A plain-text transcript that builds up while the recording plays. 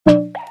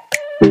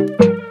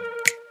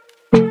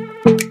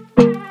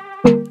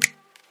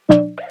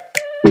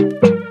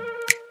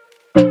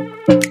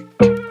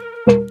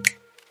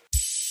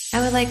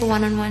like a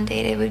one-on-one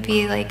date, it would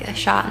be like a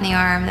shot in the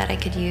arm that I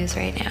could use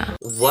right now.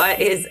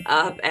 What is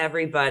up,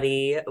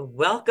 everybody?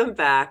 Welcome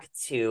back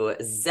to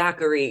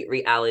Zachary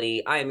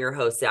Reality. I am your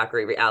host,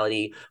 Zachary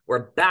Reality.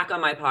 We're back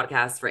on my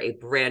podcast for a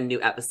brand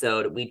new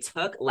episode. We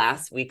took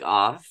last week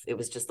off. It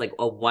was just like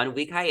a 1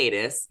 week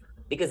hiatus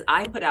because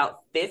I put out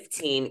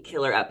 15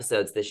 killer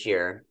episodes this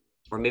year,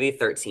 or maybe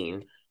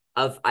 13,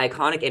 of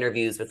iconic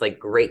interviews with like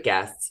great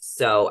guests.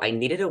 So I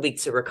needed a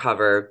week to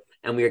recover,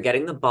 and we are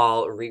getting the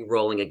ball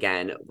re-rolling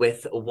again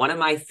with one of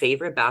my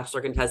favorite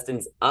Bachelor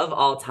contestants of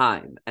all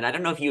time. And I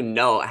don't know if you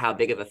know how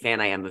big of a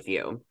fan I am of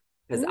you,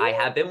 because I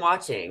have been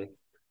watching.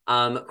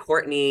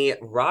 Courtney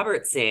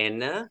Robertson.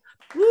 Hey,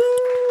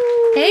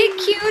 Woo!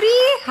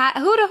 cutie. Hi,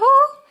 who the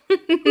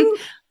who? Woo!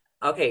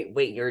 Okay,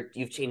 wait,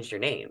 you've changed your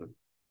name.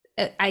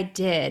 I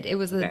did. It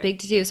was a Okay. big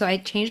to do. So I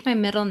changed my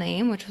middle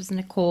name, which was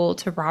Nicole,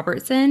 to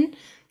Robertson.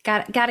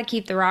 Got to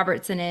keep the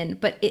Robertson in,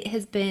 but it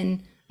has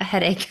been a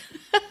headache.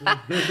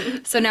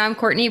 So now I'm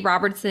Courtney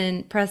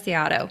Robertson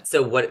Preciado.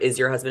 So what is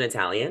your husband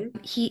Italian?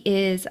 He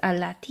is a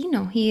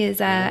Latino. He is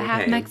Oh,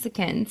 half okay.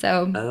 Mexican.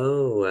 So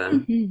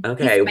Oh, he's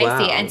okay.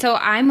 spicy. And Wow. so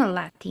I'm a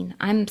Latina.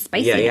 I'm Yeah,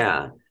 spicy now.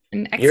 yeah.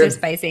 I'm extra You're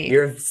spicy.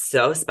 you're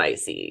so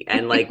spicy.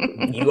 And like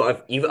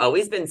you've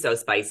always been so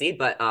spicy,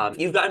 but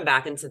you've gotten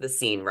back into the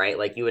scene, right?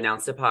 Like you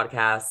announced a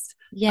podcast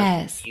a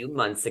Yes. few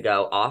months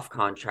ago off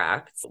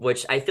contract,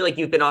 which I feel like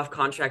you've been off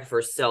contract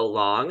for so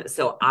long.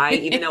 So I,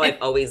 even though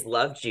I've always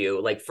loved you,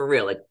 like for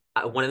real, like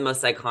one of the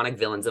most iconic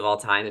villains of all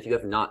time, if you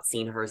have not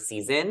seen her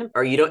season,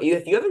 or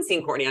if you haven't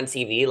seen Courtney on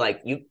TV,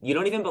 like you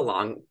don't even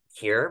belong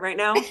here right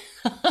now. You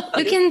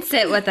Like, can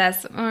sit with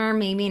us, or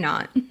maybe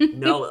not.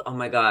 no, oh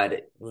my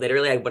God.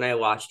 Literally, when I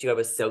watched you, I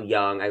was so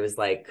young. I was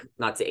like,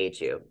 not to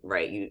age you,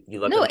 right? You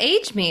look No, amazing.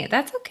 age me.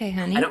 That's okay, I don't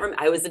honey. remember.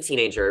 I was a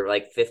teenager,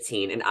 like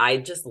 15, and I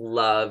just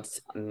loved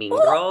Mean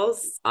Oh,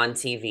 Girls on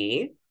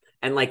TV,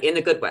 and like in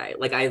a good way.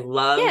 Like I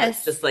love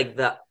just yes. like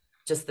the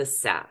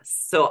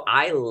sass. So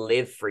I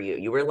live for you.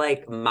 You were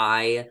like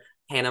my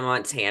Hannah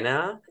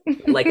Montana,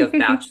 like of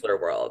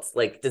Bachelor worlds.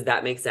 Like, does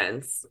that make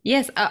sense?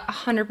 Yes,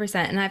 100%.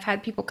 And I've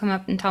had people come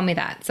up and tell me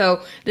that.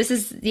 So this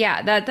is,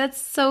 yeah,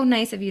 that's so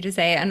nice of you to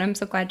say. And I'm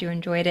so glad you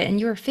enjoyed it. And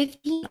you were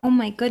 15. Oh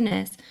my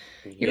goodness.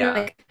 You were Yeah.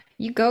 like,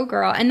 you go,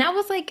 girl. And that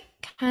was like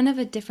kind of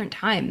a different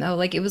time though.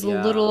 Like it was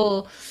Yeah.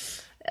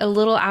 a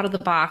little out of the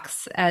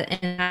box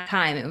in that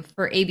time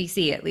for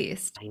ABC at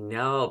least. I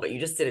know, but you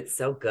just did it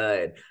so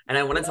good. And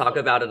I want to talk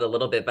about it a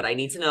little bit, but I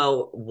need to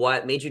know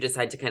what made you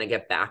decide to kind of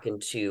get back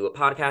into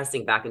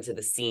podcasting, back into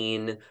the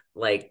scene.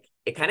 Like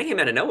it kind of came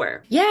out of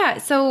nowhere. Yeah,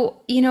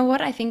 so you know what?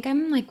 I think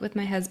I'm like with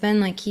my husband,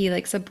 like he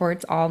like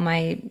supports all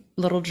my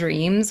little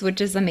dreams,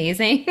 which is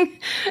amazing.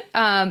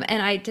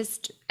 And I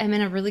just am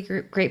in a really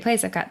great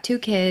place. I've got two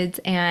kids,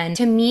 and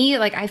to me,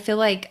 like I feel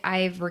like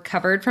I've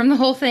recovered from the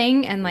whole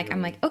thing, and like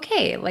I'm like, Mhm.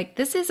 okay, like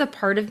this is a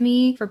part of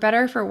me, for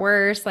better or for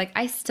worse. Like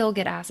I still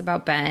get asked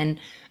about Ben,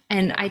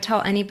 and I Yeah.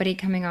 tell anybody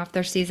coming off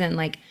their season,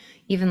 like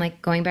even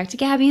like going back to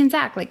Gabby and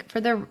Zach, like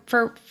for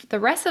the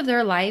rest of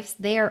their lives,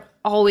 they are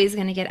always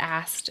going to get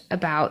asked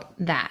about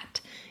that.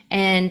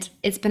 And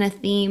it's been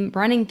a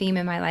running theme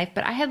in my life.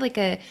 But I had like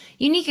a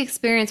unique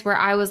experience where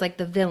I was like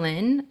the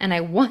villain and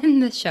I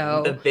won the The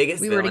show. biggest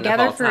We were villain of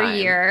together all for a time.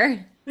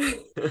 year.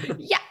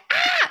 Yeah.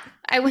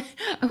 I went,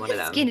 I One of went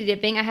them. skinny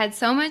dipping. I had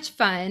so much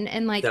fun.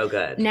 And like So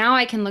good. now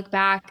I can look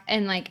back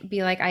and like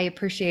be like, I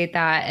appreciate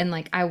that. And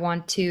like I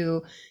want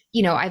to,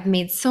 I've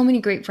made so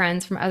many great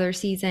friends from other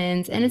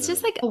seasons. And it's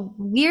just Mhm. like a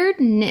weird,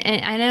 and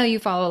I know you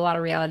follow a lot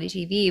of reality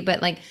TV,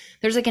 but like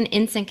there's like an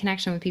instant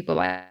connection with people.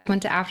 I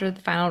went to After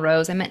the Final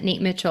Rose. I met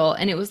Nate Mitchell,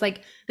 and it was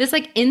like this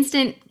like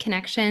instant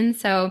connection.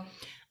 So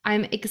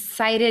I'm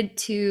excited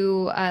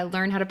to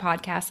learn how to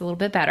podcast a little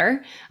bit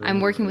better. I'm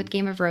working with Mhm.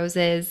 Game of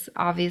Roses.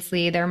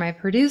 Obviously, they're my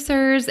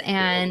producers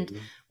and Good.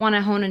 want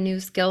to hone a new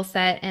skill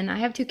set. And I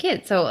have two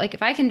kids. So, like,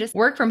 if I can just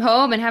work from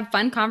home and have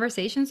fun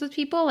conversations with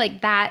people,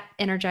 like that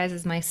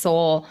energizes my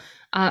soul.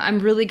 I'm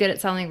really good at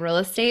selling real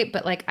estate,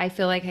 but like, I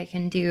feel like I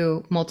can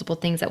do multiple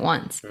things at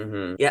once.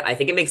 Yeah, I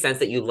think it makes sense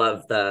that you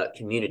love the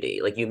community.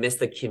 Like you miss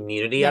the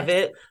community of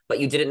Yes. it, but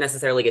you didn't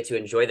necessarily get to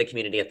enjoy the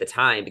community at the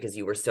time because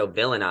you were so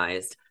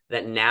villainized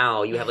that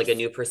now you have like a Yes.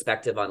 new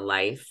perspective on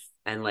life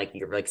and like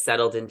you're like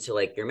settled into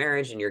like your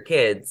marriage and your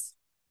kids.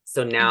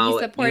 So And he now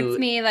supports you,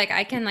 me. Like,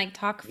 I can like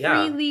talk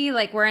yeah. freely.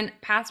 Like, we're in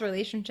past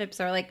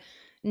relationships or like,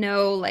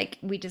 no, like,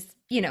 we just,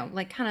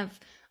 like kind of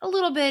a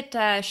little bit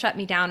shut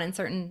me down in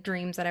certain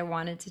dreams that I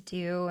wanted to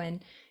do.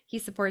 And he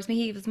supports me.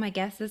 He was my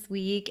guest this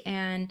week.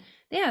 And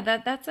yeah,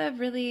 that's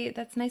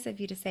nice of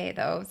you to say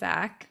though,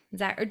 Zach.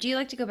 Zach, or do you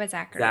like to go by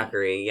Zachary?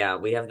 Zachary, yeah,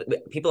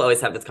 people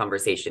always have this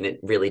conversation. It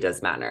really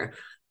does matter.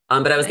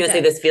 But I was It gonna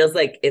say does. this feels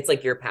like it's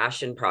like your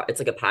it's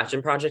like a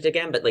passion project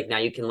again, but like now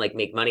you can like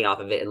make money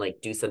off of it and like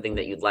do something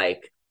that you'd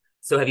like.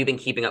 So have you been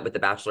keeping up with The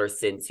Bachelor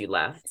since you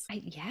left?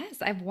 Yes,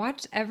 I've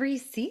watched every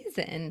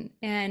season,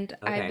 and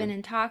Okay.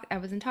 I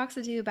was in talks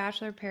to do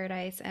Bachelor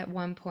Paradise at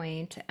one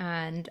point,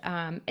 and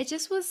it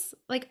just was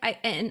like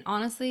and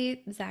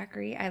honestly,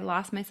 Zachary, I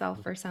lost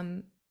myself for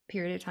some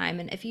period of time.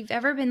 And if you've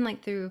ever been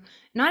like through,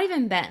 not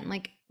even been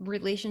like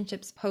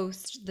relationships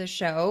post the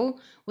show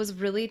was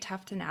really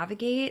tough to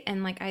navigate.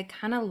 And like I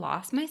kind of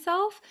lost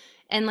myself.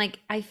 And like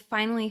I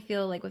finally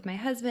feel like with my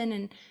husband,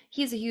 and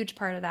he's a huge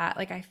part of that.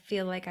 Like I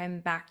feel like I'm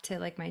back to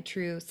like my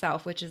true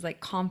self, which is like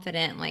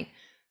confident, like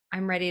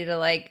I'm ready to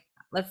like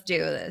let's do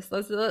this.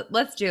 Let's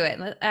do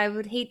it. I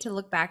would hate to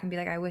look back and be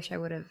like I wish I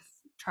would have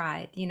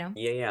tried, you know?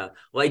 Yeah, yeah.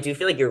 Well, I do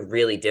feel like you're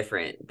really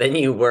different than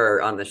you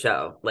were on the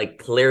show. Like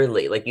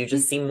clearly, like you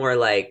just seem more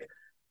like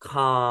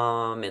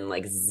calm and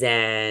like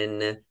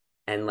zen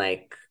and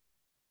like,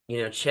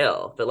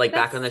 chill. But like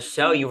back That's on the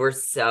show, so you were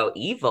so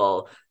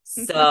evil.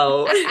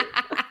 So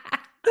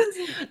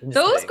I'm just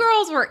those kidding.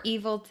 girls were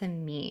evil to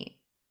me.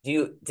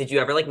 Did you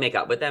ever like make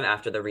up with them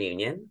after the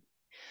reunion?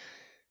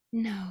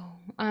 No.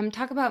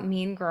 Talk about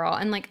mean girl.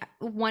 And like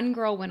one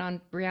girl went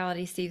on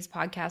Reality Steve's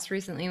podcast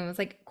recently and was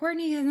like,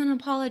 Courtney hasn't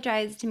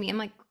apologized to me. I'm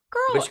like,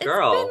 girl, Which it's been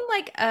girl?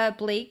 like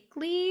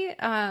Blakely.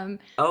 Oh,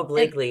 And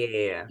Blakely, yeah,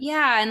 yeah, yeah.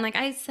 yeah, and like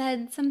I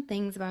said some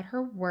things about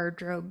her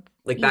wardrobe,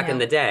 Like back in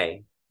the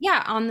day.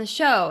 yeah, on the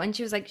show. And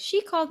she was like,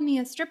 she called me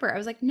a stripper. I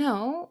was like,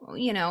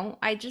 no,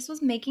 I just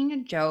was making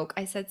a joke.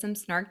 I said some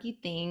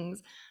snarky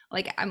things.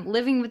 Like, I'm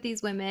living with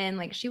these women.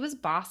 Like, she was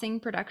bossing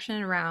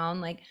production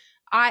around. Like,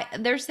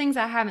 there's things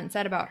I haven't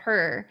said about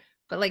her,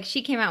 but like,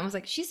 she came out and was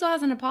like, she still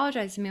hasn't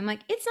apologized to me. I'm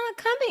like, it's not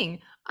coming.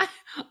 I,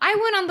 I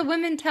went on the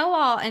women tell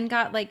all and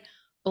got like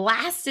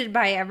blasted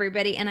by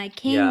everybody. And I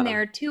came Yeah.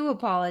 there to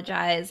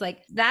apologize.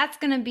 Like, that's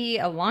going to be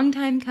a long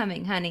time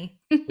coming, honey.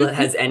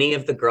 Has any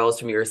of the girls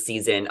from your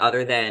season,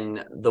 other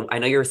than I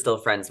know you're still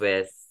friends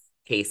with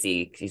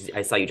Casey, 'cause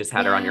I saw you just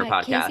had her on your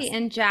Yeah, podcast. Casey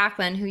and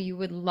Jacqueline, who you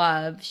would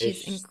love.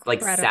 She's Is like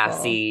incredible.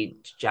 sassy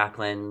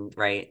Jacqueline,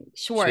 right?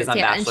 She was Schwartz, on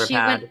yeah, and Bachelor she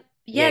went, Pad.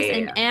 Yeah, yes, yeah,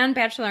 and yeah.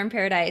 Bachelor in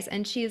Paradise,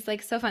 and she's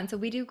like so fun. So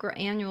we do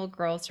annual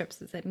girls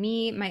trips. It's like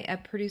me, my a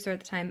producer at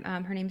the time.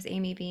 Her name's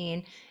Amy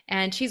Bean,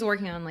 and she's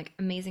working on like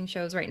amazing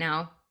shows right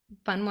now.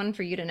 Fun one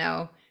for you to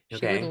know.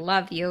 She would Okay.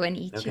 love you and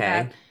eat you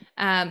up.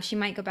 Okay. She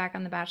might go back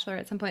on The Bachelor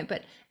at some point,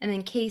 but and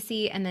then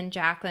Casey and then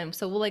Jacqueline.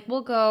 So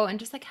we'll go and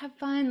just like have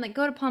fun, like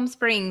go to Palm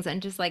Springs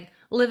and just like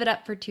live it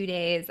up for 2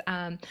 days.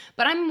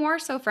 But I'm more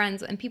so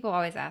friends, and people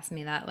always ask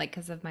me that, like,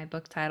 because of my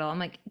book title. I'm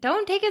like,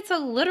 don't take it so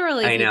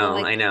literally, I people. know,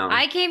 Like, I know.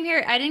 I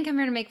didn't come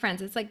here to make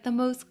friends. It's like the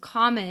most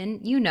common,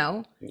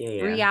 Yeah,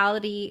 yeah.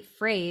 reality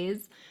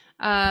phrase.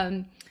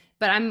 Um,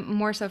 but I'm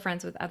more so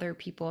friends with other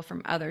people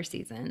from other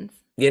seasons.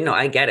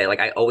 I get it. Like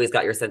I always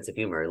got your sense of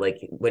humor.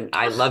 Like when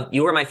I Oh, love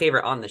you were my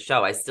favorite on the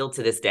show. I still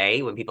to this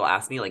day, when people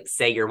ask me, like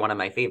say you're one of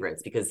my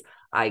favorites because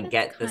I that's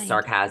get the kind.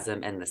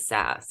 sarcasm and the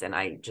sass and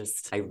I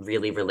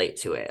really relate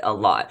to it a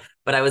lot.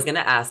 But I was gonna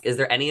ask, has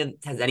any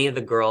of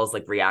the girls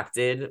like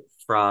reacted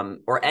from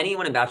or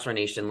anyone in Bachelor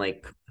Nation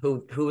like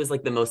who was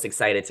like the most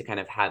excited to kind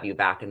of have you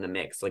back in the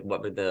mix? Like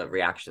what were the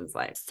reactions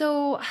like?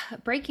 So,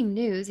 breaking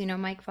news,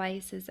 Mike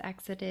Weiss has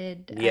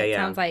exited. Yeah, It yeah.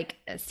 sounds like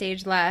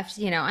stage left,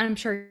 and I'm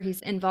sure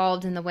he's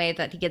involved in the way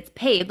that he gets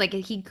paid. Like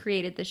he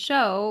created the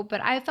show,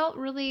 but I felt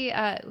really,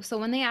 so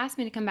when they asked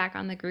me to come back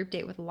on the group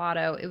date with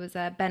Lotto, it was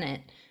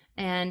Bennett.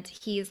 And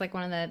he's like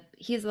one of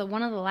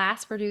the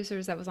last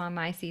producers that was on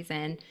my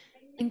season.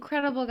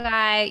 Incredible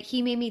guy.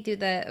 He made me do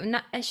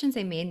not, I shouldn't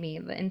say made me,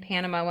 but in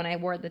Panama when I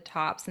wore the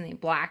tops and they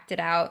blacked it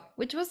out,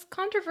 which was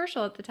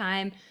controversial at the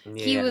time.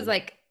 He Yeah. was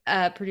like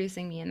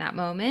producing me in that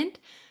moment.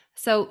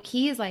 So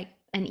he is like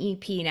an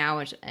EP now,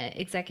 which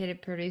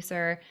executive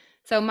producer.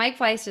 So Mike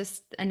Fleiss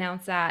just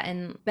announced that,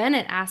 and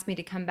Bennett asked me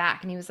to come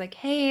back, and he was like,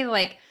 "Hey,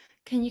 like,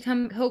 can you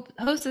come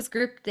host this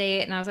group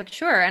date?" And I was like,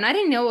 "Sure." And I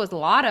didn't know it was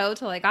Lotto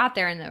till I got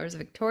there, and there was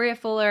Victoria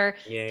Fuller,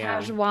 Yeah, yeah.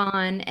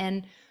 Tajwan,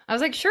 and I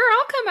was like, "Sure,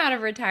 I'll come out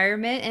of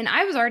retirement." And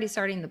I was already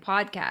starting the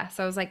podcast,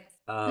 so I was like,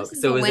 "This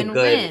is So a it was a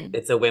good, win-win."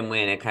 it's a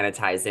win-win. It kind of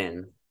ties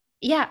in.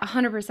 Yeah,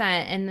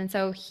 100%. And then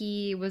so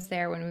he was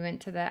there when we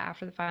went to the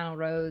after the final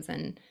rose,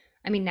 and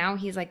I mean now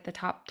he's like the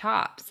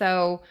top.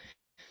 So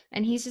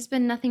and he's just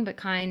been nothing but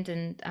kind,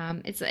 and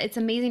it's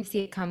amazing to see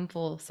it come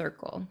full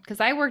circle because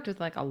I worked with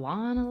like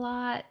Alon a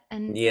lot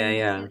and Yeah, in my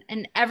yeah. season,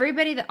 and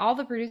everybody that all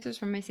the producers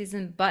from my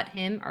season but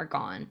him are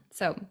gone.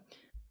 So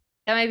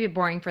that might be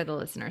boring for the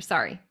listener.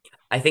 Sorry.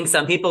 I think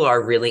some people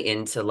are really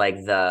into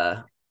like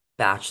the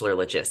bachelor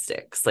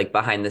logistics, like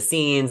behind the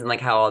scenes and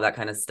like how all that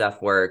kind of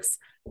stuff works.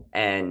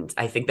 And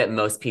I think that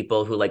most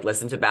people who like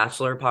listen to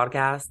bachelor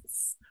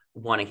podcasts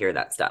want to hear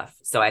that stuff.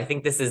 So I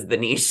think this is the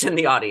niche in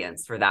the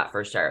audience for that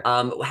for sure.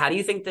 How do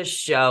you think the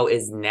show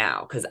is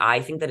now? Because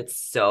I think that it's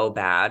so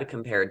bad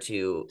compared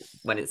to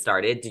when it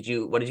started.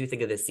 What did you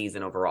think of this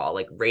season overall?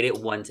 Like rate it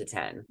 1 to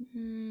 10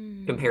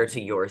 compared to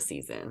Hmm. your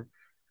season.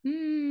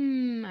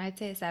 I'd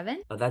say a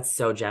 7. Oh, that's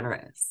so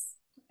generous.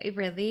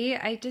 Really,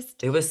 I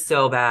just It was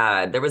so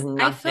bad. There was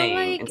I feel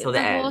nothing until like the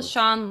the whole end.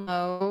 Sean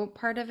Lowe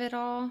part of it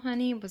all,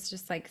 honey, was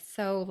just like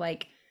so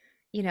like,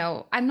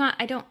 I'm not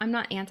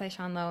anti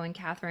Sean Lowe and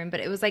Catherine, but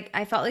it was like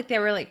I felt like they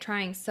were like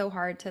trying so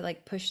hard to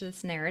like push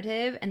this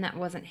narrative, and that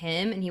wasn't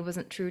him, and he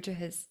wasn't true to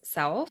his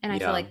self. And I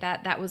feel Yeah. like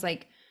that was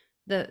like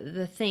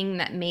the thing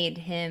that made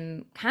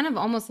him kind of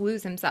almost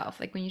lose himself.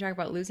 Like when you talk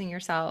about losing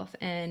yourself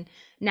and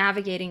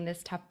navigating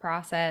this tough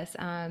process.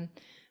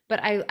 But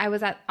I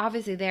was at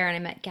obviously there and I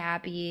met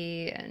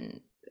Gabby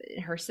and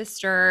her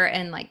sister,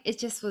 and like it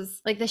just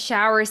was like the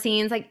shower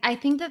scenes. Like I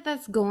think that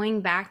that's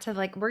going back to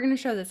like we're gonna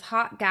show this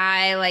hot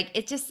guy. Like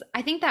it just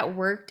I think that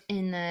worked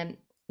in the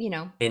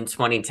In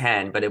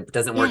 2010, but it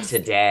doesn't work yes,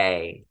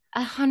 today.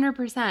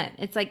 100%.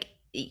 It's like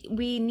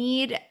we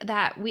need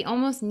that. We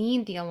almost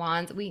need the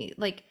Alans.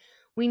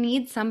 We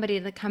need somebody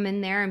to come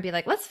in there and be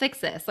like, let's fix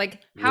this.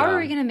 Like, how are Yeah.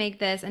 we going to make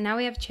this? And now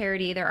we have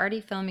Charity. They're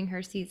already filming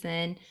her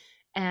season.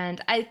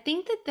 And I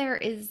think that there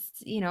is,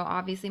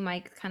 obviously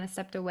Mike kind of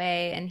stepped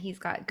away and he's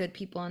got good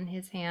people in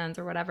his hands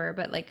or whatever.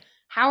 But like,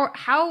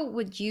 how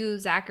would you,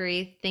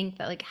 Zachary, think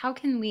that like how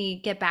can we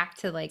get back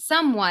to like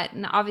somewhat?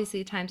 And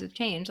obviously times have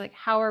changed. Like,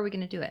 how are we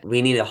going to do it?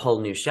 We need a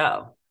whole new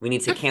show. We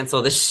need to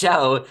cancel the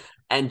show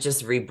and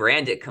just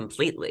rebrand it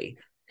completely.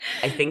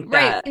 I think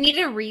Right. that We need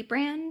a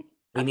rebrand.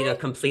 Okay.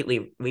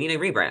 we need a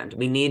rebrand.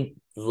 We need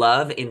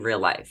love in real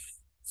life.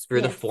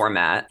 Screw the Yes.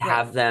 format, Right.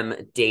 have them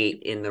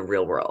date in the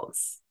real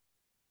worlds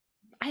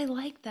I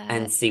like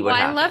and that. see Well, what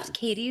I loved happens.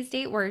 Katie's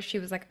date where she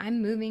was like,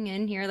 I'm moving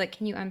in here. Like,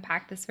 can you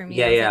unpack this for me?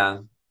 Yeah, I was like, yeah.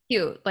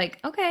 cute. Like,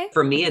 okay.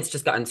 For me, it's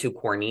just gotten too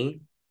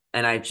corny.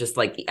 And I just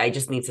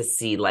need to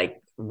see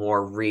like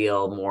more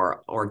real,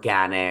 more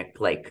organic,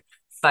 like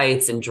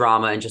fights and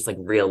drama and just like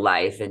real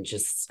life and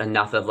just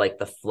enough of like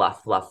the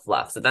fluff, fluff,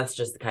 fluff. So that's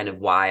just kind of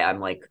why I'm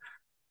like,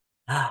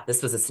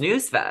 this was a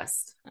snooze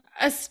fest.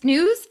 A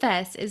snooze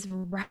fest is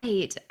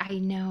right. I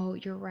know,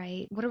 you're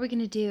right. What are we going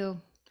to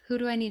do? Who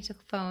do I need to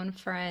phone,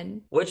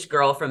 friend? Which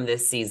girl from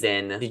this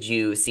season did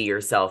you see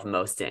yourself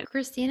most in?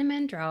 Christina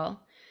Mandrell.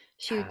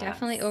 She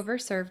definitely Yes.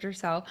 overserved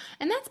herself.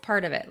 And that's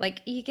part of it.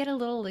 Like you get a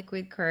little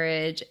liquid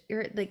courage.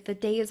 You're like the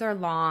days are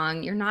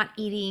long. You're not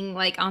eating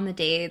like on the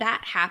day.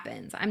 That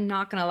happens. I'm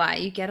not gonna lie.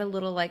 You get a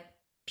little like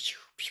pew,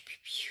 pew,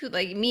 pew, pew,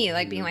 like me,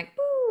 like being Mhm. like,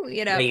 woo,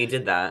 Yeah, you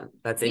did that.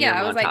 That's in your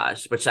Yeah, I was like,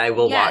 montage, which I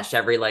will watch yes.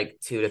 every like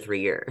 2 to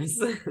 3 years.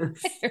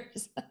 You're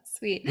so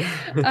sweet.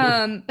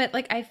 But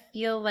like I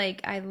feel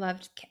like I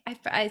loved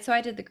so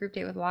I did the group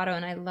date with Lotto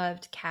and I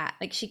loved Kat.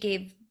 Like she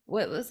gave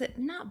what was it?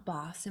 Not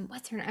Boston.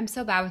 What's her name? I'm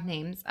so bad with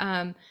names.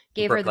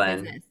 Gave her the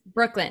Brooklyn. business.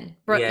 Brooklyn.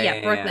 Yeah, Yeah,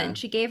 yeah, Brooklyn. yeah.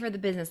 She gave her the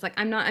business. Like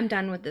I'm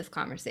done with this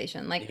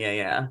conversation. Like Yeah,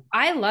 yeah.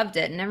 I loved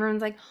it. And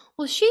everyone's like,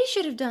 well, she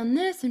should have done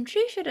this and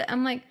she should have.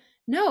 I'm like,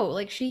 no,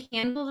 like she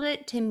handled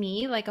it to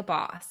me like a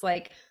boss.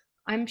 Like,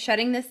 I'm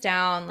shutting this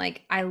down.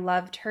 Like, I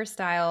loved her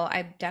style.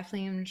 I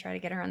definitely am gonna try to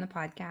get her on the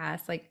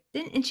podcast. Like,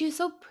 and she was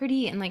so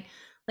pretty and like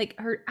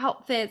her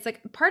outfits.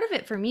 Like, part of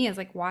it for me is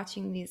like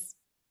watching these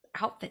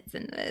outfits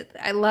and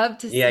I love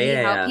to Yeah, see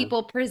yeah, how yeah.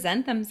 people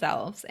present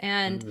themselves.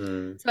 And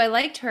Hmm. so I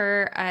liked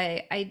her.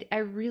 I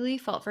really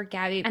felt for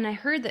Gabby, and I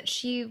heard that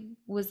she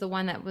was the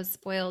one that was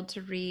spoiled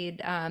to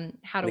read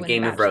How to The Win the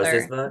Game of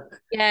Roses Bachelor.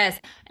 book. Yes,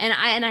 and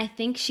I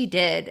think she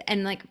did,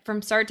 and like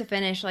from start to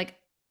finish, like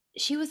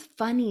she was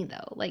funny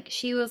though. Like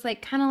she was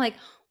like kind of like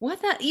what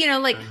the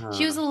like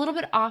she was Uh-huh. a little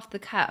bit off the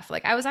cuff.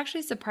 Like I was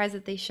actually surprised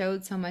that they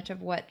showed so much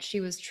of what she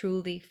was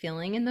truly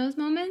feeling in those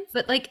moments.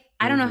 But like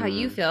I don't know how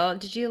you Hmm. feel.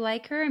 Did you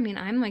like her? I mean,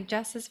 I'm like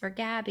justice for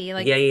Gabby.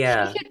 Like Yeah, she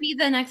yeah. should be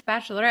the next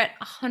Bachelorette,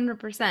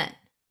 100%.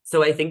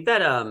 So I think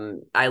that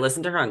I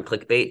listened to her on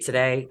Clickbait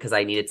today because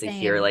I needed to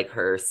hear Same. like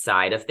her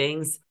side of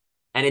things.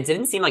 And it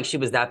didn't seem like she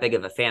was that big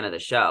of a fan of the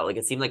show. Like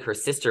it seemed like her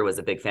sister was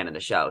a big fan of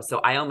the show. So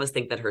I almost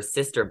think that her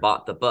sister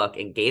bought the book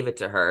and gave it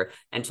to her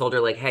and told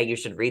her like, "Hey, you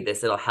should read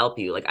this. It'll help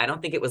you." Like I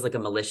don't think it was like a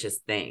malicious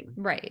thing.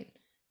 Right.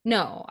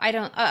 No, I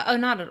don't. Oh,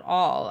 not at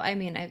all. I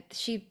mean,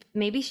 she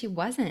maybe she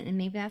wasn't, and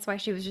maybe that's why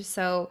she was just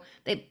so.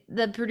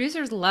 The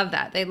producers love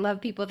that. They love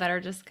people that are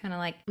just kind of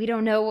like we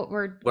don't know what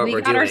What we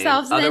we're got doing.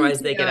 ourselves Otherwise,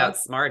 they get into.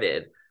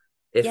 outsmarted.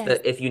 Yes.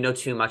 If you know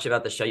too much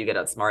about the show, you get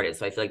outsmarted.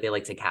 So I feel like they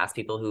like to cast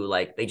people who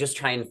like they just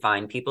try and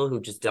find people who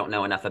just don't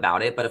know enough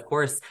about it. But of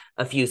course,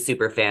 a few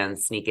super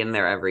fans sneak in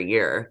there every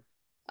year,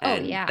 Oh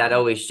and that yeah.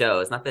 always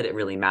shows. Not that it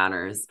really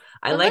matters.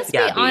 I But liked let's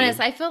be honest,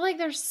 Gabby. I feel like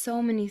there's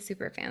so many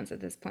super fans at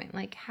this point.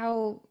 Like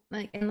how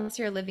like unless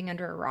you're living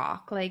under a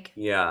rock, like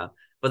Yeah.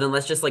 But then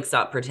let's just like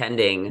stop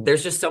pretending.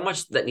 There's just so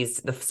much that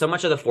so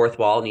much of the fourth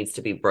wall needs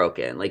to be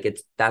broken. Like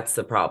that's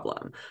the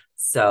problem.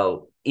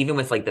 So even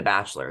with like The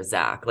Bachelor,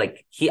 Zach,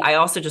 like I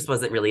also just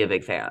wasn't really a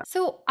big fan.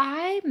 so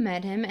I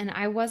met him and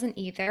I wasn't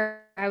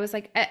either. I was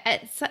like,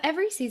 so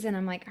every season,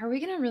 I'm like, are we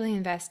going to really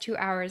invest 2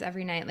 hours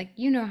every night? Like,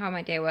 you know how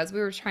my day was. We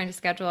were trying to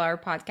schedule our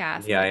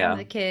podcast and Yeah, like, I have yeah.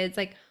 the kids.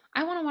 Like,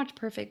 I want to watch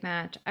Perfect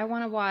Match.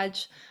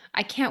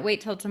 I can't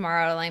wait till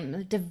tomorrow.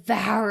 I'm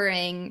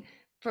devouring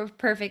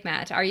Perfect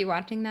Match. Are you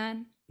watching that?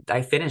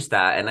 I finished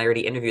that and I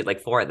already interviewed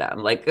like four of them.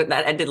 Like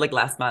that ended like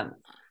last month.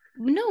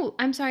 No,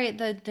 I'm sorry.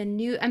 The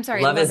new, I'm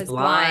sorry. Love Love is is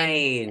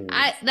Blind.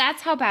 Blind.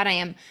 That's how bad I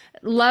am.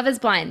 Love is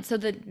Blind. So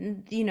the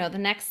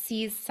next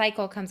season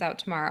cycle comes out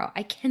tomorrow.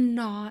 I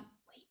cannot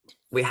wait.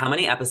 Wait, how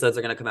many episodes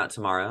are going to come out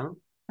tomorrow?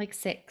 Like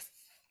six.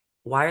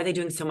 Why are they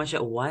doing so much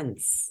at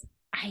once?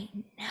 I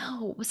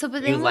know. So,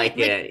 but You then like like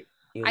it.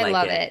 You I like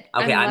love it. it.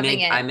 Okay, I'm loving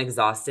it. I'm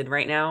exhausted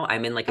right now.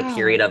 I'm in like a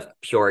period Oh, of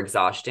pure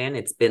exhaustion.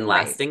 It's been right.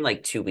 lasting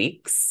like 2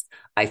 weeks.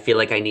 I feel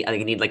like I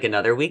need like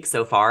another week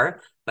so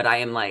far, but I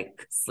am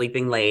like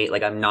sleeping late.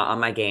 Like I'm not on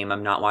my game.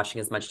 I'm not watching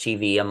as much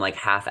TV. I'm like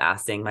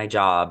half-assing my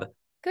job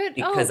Good.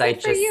 Oh, because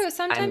good for you.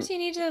 Sometimes I'm you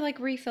need to like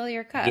refill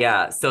your cup.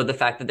 yeah. So the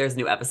fact that there's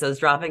new episodes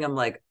dropping, I'm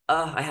like,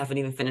 oh, I haven't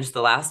even finished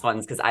the last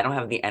ones because I don't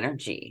have the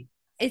energy.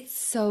 It's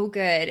so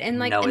good. And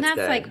like No, and it's that's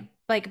good. like,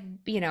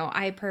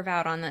 I perv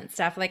out on that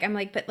stuff. Like I'm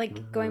like, but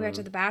like going back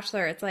to Hmm. The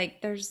Bachelor, it's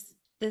like there's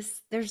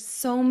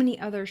so many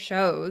other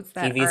shows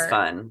that TV's are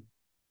fun.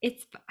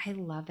 it's I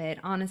love it.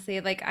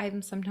 Honestly. Like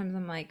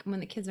I'm like when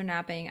the kids are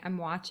napping, I'm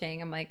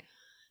watching. I'm like,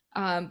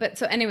 but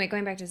so anyway,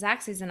 going back to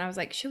Zach's season, I was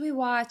like, should we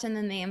watch? And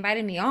then they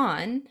invited me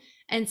on.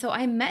 And so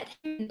I met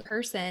him in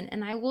person,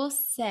 and I will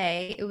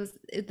say it was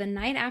the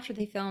night after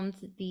they filmed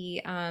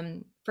the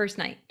first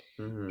night.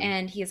 Hmm.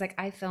 And he is like,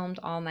 I filmed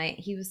all night.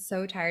 He was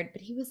so tired,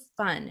 but he was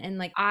fun. And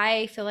like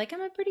I feel like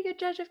I'm a pretty good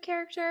judge of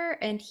character.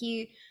 And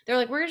they're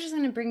like, we're just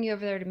gonna bring you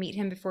over there to meet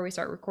him before we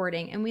start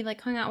recording. And we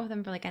like hung out with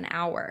him for like an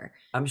hour.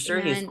 I'm sure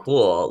he's And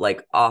cool,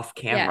 like off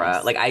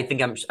camera. yes. Like I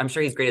think I'm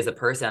sure he's great as a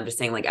person. I'm just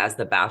saying, like as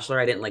the Bachelor,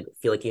 I didn't like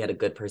feel like he had a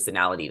good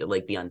personality to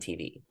like be on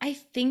TV. I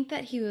think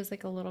that he was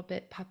like a little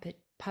bit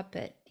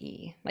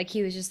puppety. Like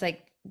he was just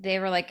like they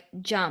were like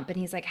jump and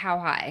he's like how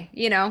high,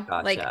 you know?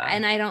 Like Gotcha.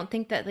 and I don't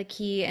think that like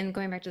he and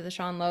going back to the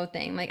Sean Lowe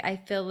thing, like I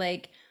feel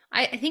like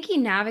I think he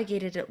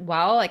navigated it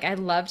well. Like I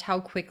loved how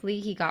quickly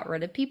he got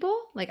rid of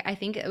people. Like I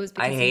think it was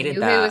I because he hated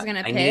knew who he was that.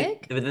 gonna I needed,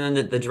 pick. but then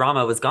the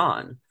drama was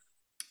gone.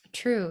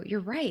 True, you're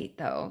right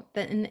though.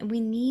 That and we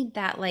need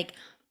that like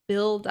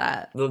build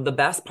up. The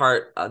best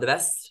part, the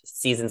best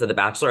seasons of The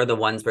Bachelor are the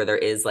ones where there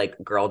is like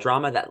girl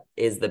drama that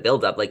is the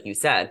buildup, like you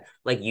said,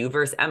 like you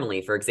versus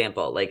Emily, for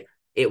example. Like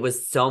it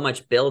was so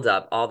much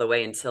buildup all the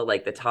way until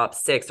like the top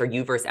six or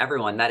you versus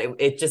everyone that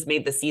it just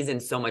made the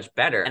season so much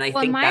better. And I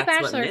Well, think my that's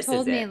what bachelor misses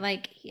told me it.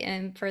 like,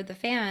 and for the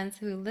fans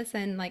who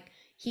listen, like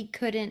he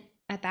couldn't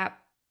at that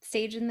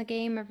stage in the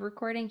game of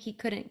recording, he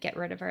couldn't get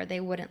rid of her. They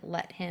wouldn't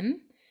let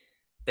him.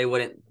 They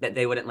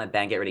wouldn't let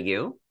Ben get rid of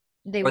you,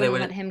 They or they wouldn't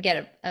let wouldn't. him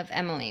get of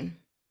Emily.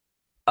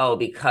 Oh,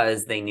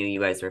 because they knew you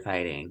guys were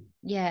fighting.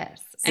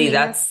 Yes, I See, mean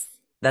that's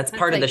that's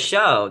part of the like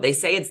show. They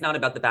say it's not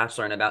about the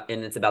Bachelor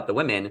and it's about the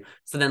women.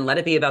 So then let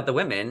it be about the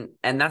women,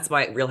 and that's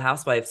why Real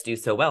Housewives do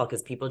so well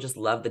because people just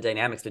love the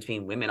dynamics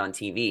between women on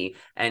TV,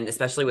 and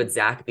especially with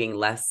Zach being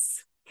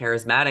less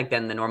charismatic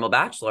than the normal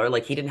Bachelor,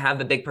 like he didn't have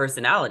the big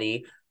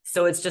personality.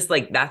 So it's just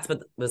like that's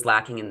what was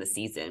lacking in the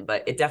season.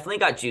 But it definitely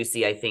got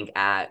juicy, I think,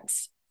 at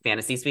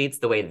Fantasy Suites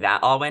the way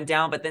that all went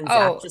down. But then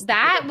Zach oh, just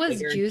looked like that a was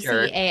bigger juicy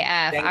jerk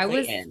AF. than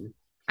Clayton.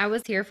 I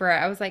was here for it.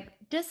 I was like,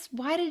 just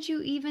why did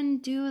you even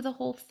do the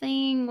whole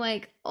thing?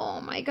 Like,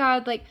 oh my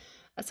God. Like,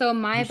 so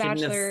He my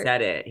shouldn't have bachelor,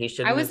 said it. He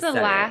I shouldn't was have the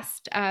said it.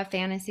 last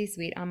fantasy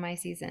suite on my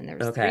season. There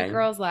was three Okay.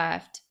 girls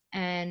left,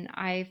 and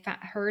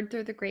heard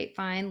through the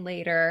grapevine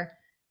later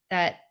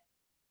that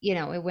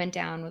it went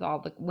down with all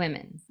the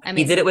women. I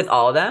He did mean, it with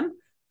all of them.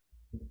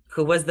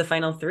 Who was the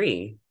final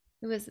three?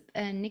 it was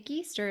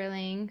Nikki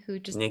Sterling who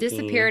just Nikki.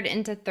 disappeared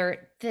into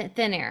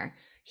thin air.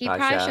 He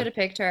probably should Gotcha. have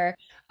picked her.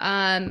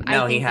 I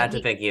No, he think that had to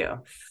pick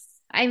you.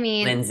 I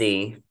mean,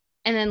 Lindsay.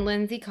 and then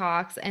Lindsay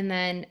Cox, and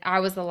then I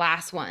was the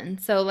last one.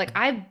 So like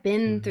I've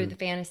been through Hmm. the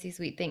fantasy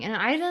suite thing, and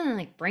I didn't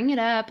like bring it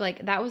up.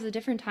 Like that was a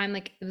different time.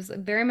 Like it was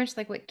very much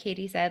like what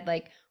Katie said.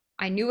 Like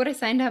I knew what I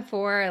signed up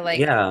for. Like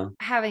Yeah.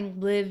 having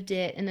lived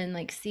it, and then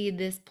like see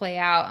this play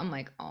out. I'm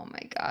like, oh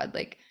my God.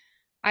 Like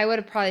I would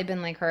have probably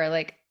been like her.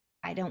 Like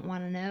I don't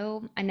want to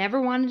know. I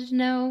never wanted to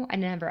know. I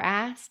never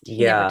asked.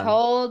 He never Yeah.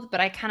 told, but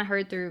I kind of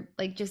heard through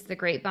like just the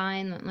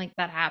grapevine that like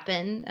that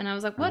happened. And I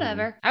was like, Hmm.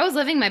 whatever. I was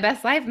living my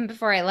best life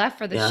before I left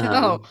for the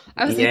Uh-huh. show.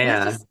 I was like,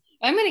 Yeah.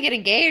 I'm gonna get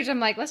engaged. I'm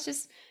like, let's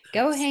just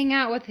go hang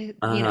out with,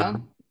 Uh-huh.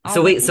 all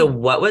So the wait, so things.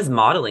 what was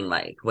modeling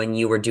like when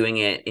you were doing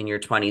it in your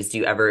 20s? Do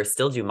you ever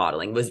still do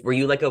modeling? Were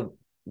you like a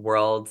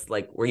world,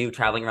 like were you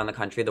traveling around the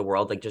country, the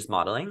world, like just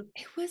modeling?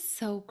 It was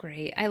so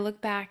great. I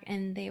look back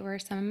and they were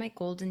some of my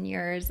golden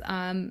years.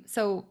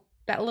 So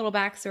that little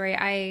backstory,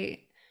 I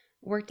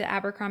worked at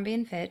Abercrombie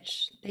and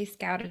Fitch. They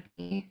scouted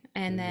me,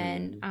 and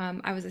then Hmm.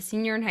 I was a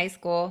senior in high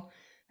school.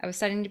 I was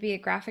studying to be a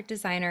graphic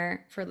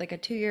designer for like a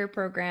 2-year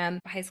program.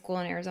 High school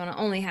in Arizona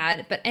only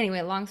had, but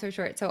anyway, long story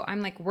short. So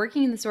I'm like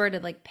working in the store to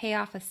like pay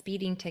off a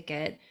speeding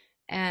ticket,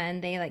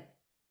 and they like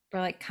were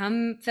like,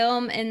 come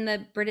film in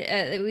the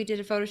British. We did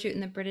a photo shoot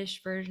in the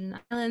British Virgin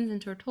Islands in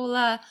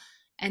Tortola,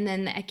 and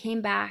then I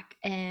came back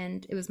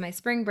and it was my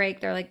spring break.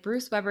 They're like,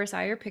 Bruce Weber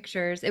saw your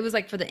pictures. It was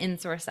like for the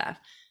in-store stuff.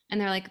 And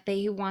they're like,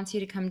 they want you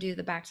to come do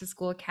the back to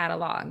school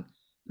catalog.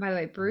 By the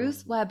way,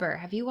 Bruce Weber,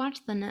 have you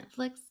watched the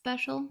Netflix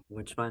special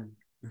Which one?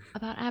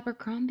 about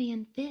Abercrombie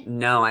and Fitch?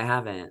 No, I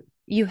haven't.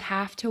 You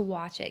have to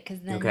watch it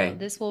because then Okay.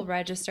 this will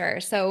register.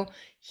 So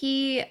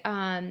he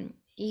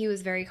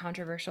was very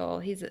controversial.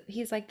 He's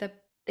like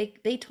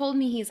they told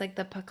me he's like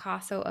the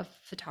Picasso of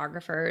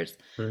photographers.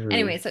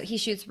 Anyway, Hmm. so he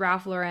shoots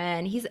Ralph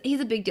Lauren. He's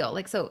a big deal.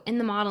 Like so in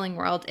the modeling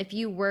world, if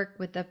you work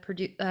with a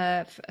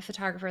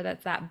photographer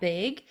that's that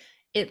big,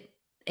 it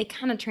it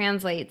kind of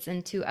translates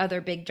into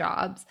other big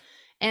jobs.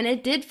 And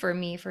it did for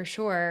me for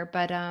sure.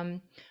 But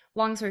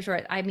long story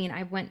short, I mean,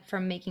 I went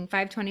from making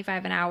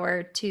 5.25 an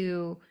hour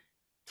to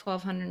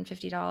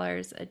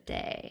 $1,250 a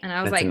day. And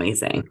I was That's like,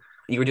 amazing.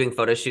 You were doing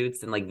photo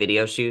shoots and like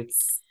video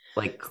shoots,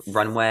 like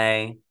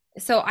runway.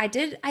 so I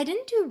didn't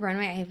do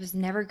runway. I was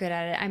never good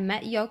at it. I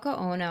met Yoko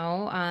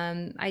Ono.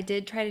 I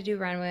did try to do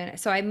runway.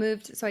 So I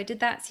did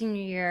that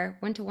senior year,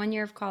 went to 1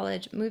 year of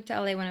college, moved to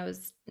LA when I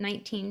was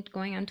 19,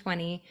 going on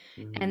 20,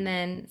 and Mhm.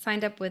 then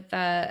signed up with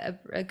a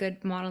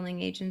good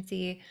modeling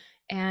agency.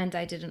 And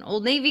I did an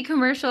Old Navy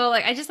commercial.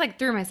 Like I just like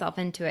threw myself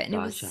into it, and it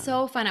was Gotcha.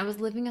 so fun. I was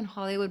living on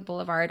Hollywood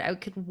Boulevard. I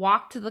could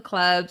walk to the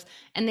clubs,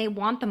 and they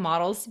want the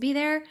models to be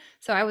there.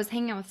 So I was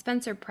hanging out with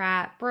Spencer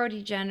Pratt,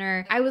 Brody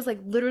Jenner. I was like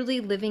literally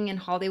living in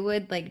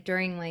Hollywood like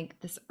during like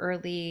this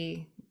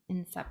early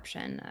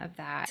inception of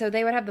that. So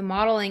they would have the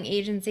modeling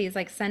agencies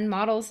like send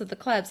models to the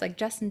clubs. Like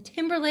Justin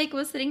Timberlake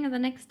was sitting at the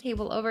next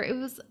table over. It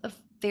was a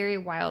very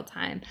wild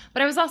time,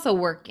 but I was also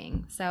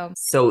working. So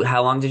So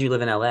how long did you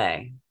live in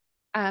LA?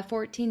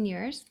 14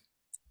 years.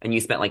 And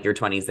you spent like your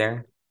 20s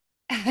there?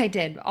 I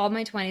did all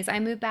my 20s. I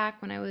moved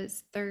back when I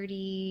was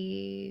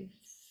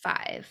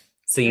 35.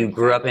 So you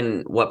grew 35. up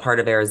in what part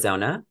of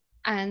Arizona?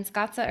 In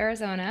Scottsdale,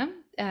 Arizona.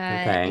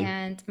 Okay.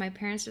 And my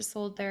parents just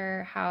sold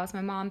their house.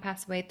 My mom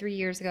passed away 3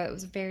 years ago. It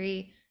was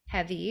very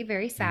heavy,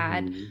 very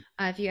sad. Hmm.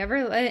 If you ever,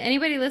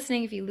 anybody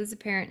listening, if you lose a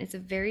parent, it's a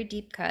very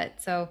deep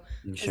cut. So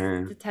I'm just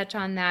sure. to touch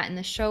on that, and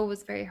the show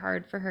was very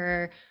hard for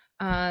her.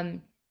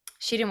 Um,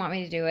 she didn't want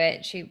me to do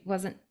it. She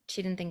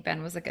didn't think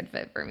Ben was a good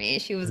fit for me.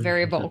 She was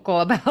very vocal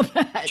about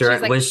that. She's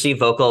During, like, was she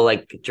vocal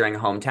like during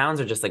hometowns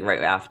or just like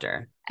right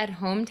after? at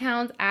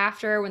hometowns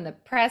after when the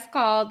press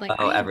called, like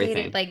I Oh, had dated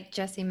everything. like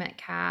Jesse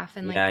Metcalf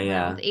and like Yeah, hung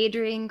out with yeah.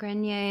 Adrienne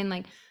Grenier and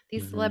like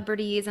these Hmm.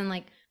 celebrities, and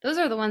like those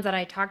are the ones that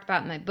I talked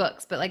about in my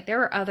books, but like there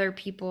were other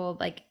people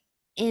like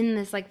in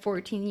this like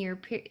 14-year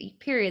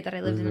period that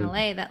I lived in Hmm.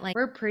 LA that like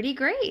were pretty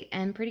great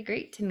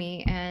to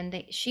me,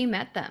 and she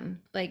met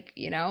them, like,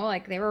 you know,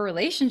 like they were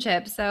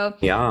relationships. So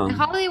Yeah. my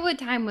Hollywood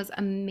time was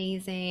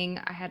amazing.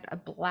 I had a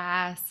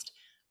blast.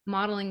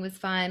 Modeling was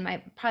fun.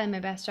 My probably my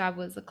best job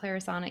was the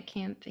Clarisonic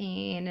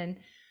campaign, and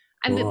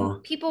I mean, Cool.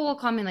 people will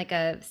call me like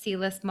a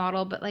C-list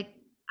model, but like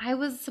I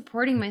was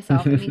supporting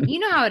myself. I mean, you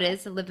know how it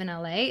is to live in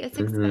LA. It's Hmm.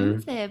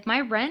 expensive.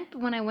 My rent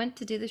when I went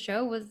to do the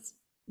show was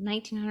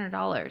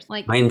 $1,900.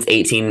 Like, Mine's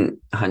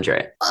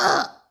 1800.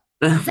 ugh,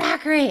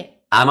 Zachary.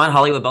 I'm on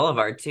Hollywood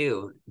Boulevard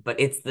too, but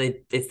it's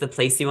the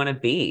place you want to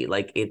be.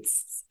 Like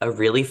it's a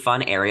really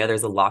fun area.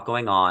 There's a lot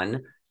going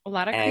on, A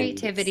lot of and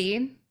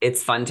creativity.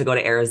 it's fun to go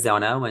to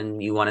Arizona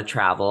when you want to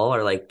travel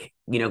or like,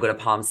 go to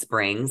Palm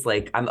Springs.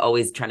 Like I'm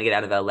always trying to get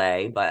out of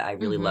LA, but I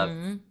really love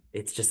Hmm.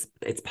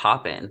 it's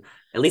popping,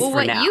 at least Well, for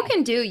what now. you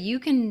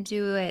can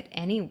do it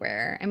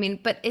anywhere. I mean,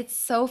 but it's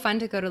so fun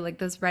to go to like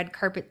those red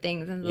carpet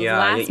things and those Yeah,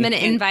 last you minute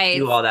can't do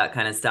invites. all that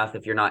kind of stuff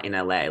if you're not in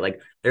LA. Like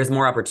there's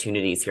more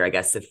opportunities here, I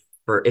guess, if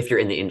you're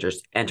in the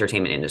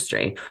entertainment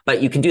industry.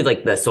 But you can do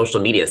like the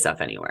social media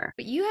stuff anywhere.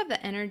 But you have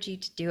the energy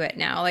to do it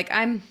now. Like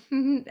I'm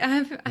Do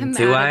out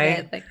of I?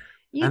 it. Like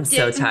you I'm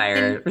so didn't.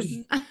 tired.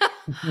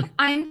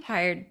 I'm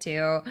tired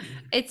too.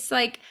 It's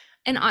like,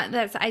 and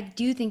that's, I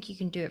do think you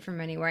can do it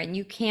from anywhere, and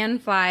you can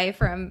fly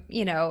from,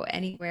 you know,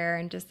 anywhere,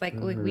 and just like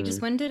we just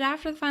Hmm. went and did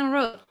after the final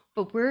rose.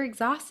 But we're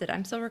exhausted.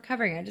 I'm still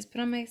recovering. I just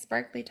put on my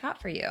sparkly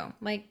top for you.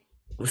 Like,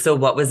 So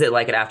what was it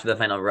like at after the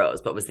final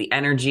rose? What was the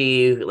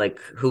energy? Like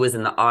who was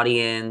in the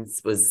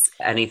audience? Was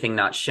anything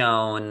not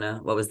shown?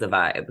 What was the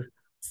vibe?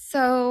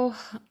 so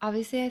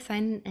obviously I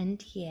signed an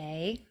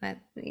NTA, that,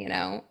 you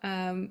know,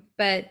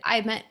 but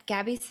I met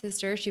Gabby's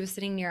sister. She was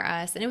sitting near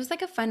us, and it was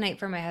like a fun night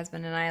for my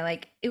husband and I.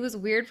 Like it was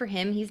weird for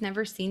him. He's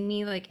never seen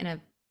me like in a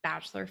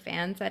Bachelor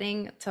fan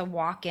setting, to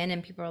walk in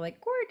and people are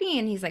like, Courtney,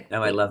 and he's like, Oh,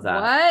 I wait, love that.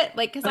 what?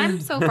 Like, because I'm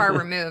so far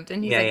removed,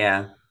 and he's Yeah,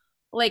 yeah.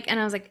 and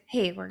I was like,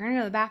 hey, we're gonna go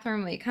to the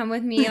bathroom. Will you come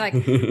with me? Like,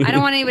 I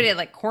don't want anybody to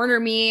like corner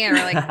me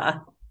or like,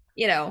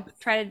 you know,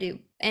 try to do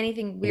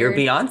anything You're weird.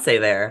 Beyonce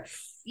there.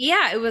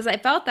 Yeah, it was, I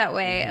felt that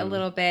way a Hmm.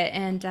 little bit.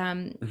 And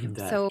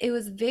That. so it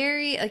was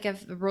very like a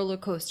roller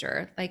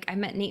coaster. Like I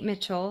met Nate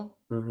Mitchell.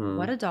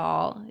 What Hmm. a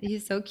doll.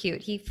 He's so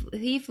cute.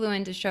 He flew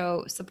in to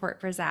show support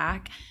for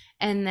Zach.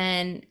 And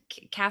then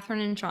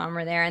Catherine and Sean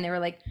were there, and they were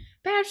like,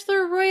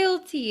 Bachelor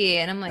royalty.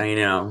 And I'm like, I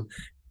know.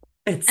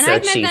 It's and so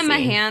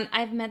cheesy.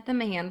 I've met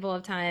them a handful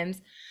of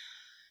times.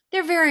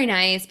 They're very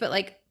nice, but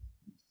like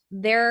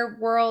their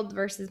world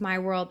versus my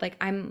world, like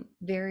I'm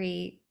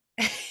very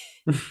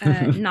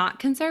not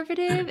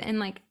conservative, and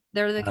like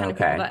they're the kind of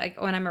people Okay. that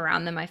like when I'm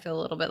around them I feel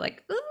a little bit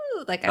like,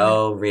 ooh, like I'm gonna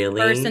Oh,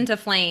 burst really? into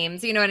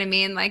flames, you know what I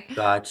mean? Like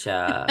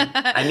Gotcha.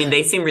 I mean,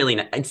 they seem really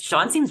nice.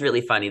 Sean seems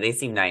really funny. They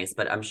seem nice,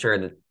 but I'm sure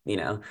that, you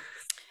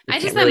I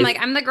can't just am really. like,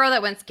 I'm the girl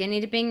that went skinny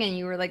dipping and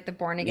you were like the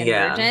born again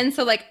Yeah. virgin.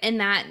 So like in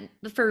that,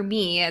 for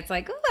me, it's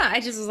like, ooh, I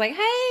just was like,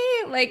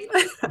 hey, like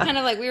kind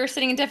of like we were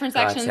sitting in different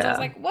sections. I was Gotcha.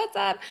 like, what's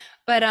up?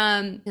 But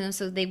you know,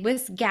 so they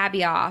whisk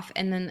Gabby off,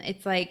 and then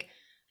it's like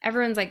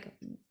everyone's like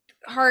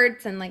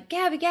hearts and like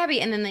Gabby,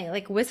 Gabby, and then they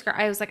like whisk her.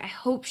 I was like, I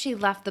hope she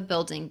left the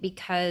building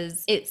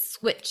because it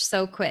switched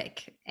so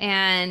quick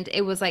and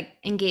it was like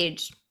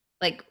engaged,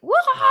 like wah,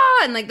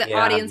 and like the Yeah.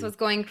 audience was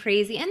going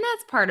crazy, and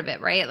that's part of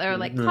it, right? Or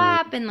like Hmm.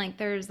 clap and like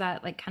there's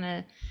that like kind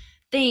of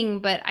thing,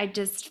 but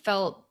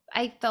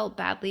I felt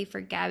badly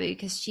for Gabby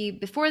because she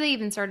before they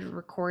even started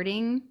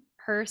recording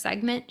her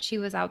segment, she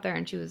was out there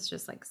and she was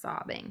just like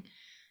sobbing.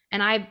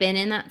 And I've been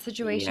in that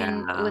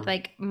situation Yeah. with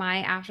like my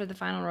after the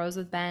final rose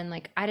with Ben.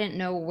 Like I didn't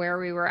know where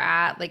we were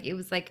at. Like it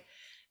was like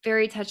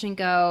very touch and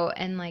go.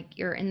 And like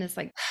you're in this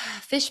like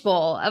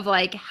fishbowl of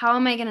like, how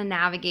am I going to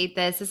navigate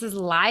this? This is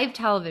live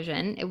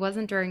television. It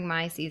wasn't during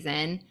my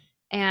season.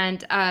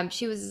 And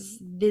she was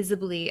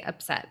visibly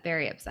upset,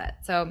 very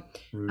upset. So,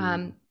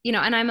 Hmm. you know,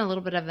 and I'm a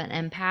little bit of an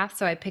empath.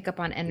 So I pick up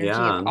on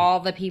energy of Yeah. all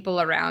the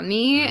people around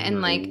me.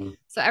 And like, Hmm.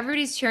 so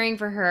everybody's cheering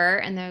for her,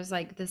 and there's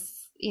like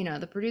this, you know,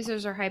 the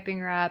producers are hyping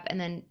her up, and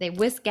then they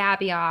whisk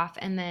Gabby off,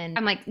 and then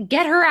I'm like,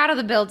 get her out of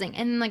the building.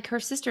 And like her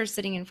sister's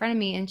sitting in front of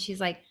me, and she's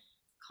like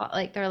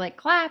they're like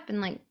clap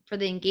and like for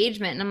the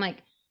engagement, and I'm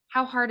like,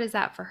 how hard is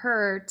that for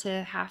her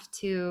to have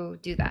to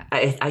do that?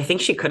 I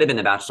think she could have been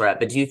the Bachelorette,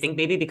 but do you think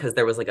maybe because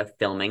there was like a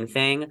filming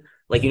thing,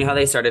 like you know how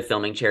they started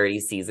filming Charity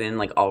season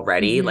like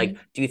already? Like,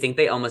 Mm-hmm. do you think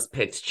they almost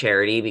picked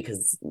Charity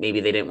because maybe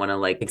they didn't want to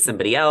like pick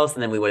somebody else,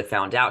 and then we would have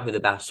found out who the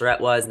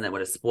Bachelorette was, and that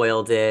would have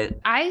spoiled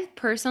it, I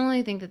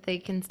personally think that they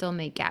can still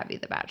make Gabby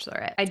the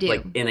Bachelorette. I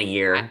like do. in a I,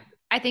 year?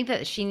 I think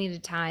that she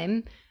needed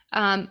time.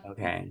 Um,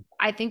 Okay,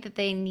 I think that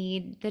they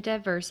need the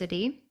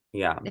diversity.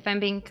 yeah. If I'm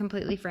being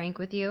completely frank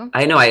with you,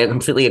 I know, I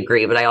completely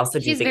agree, but I also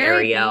do she's think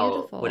very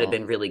Ariel would have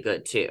been beautiful. really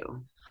good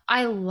too.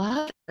 I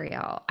love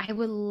Ariel. I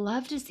would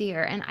love to see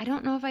her, and I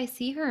don't know if I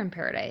see her in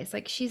Paradise.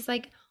 Like she's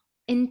like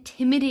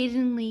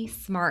intimidatingly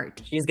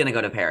smart. She's gonna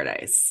go to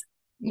Paradise.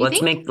 You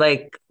think?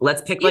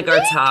 Let's pick You like our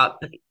think?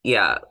 top.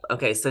 Yeah.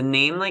 Okay. So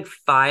name like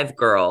five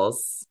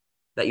girls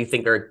that you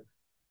think are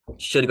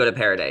should go to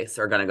Paradise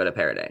or gonna go to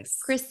Paradise.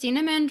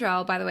 Christina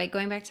Mandrell, by the way,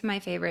 going back to my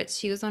favorites,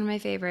 she was one of my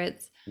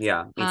favorites.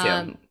 Yeah, me too.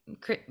 Um,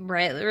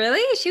 right,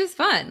 really, she was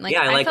fun. Yeah,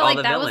 Like I I like felt all like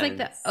the that was like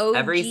the villains.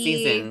 Every OG.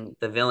 season,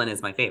 the villain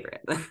is my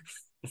favorite.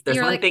 If there's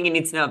You're one like, thing you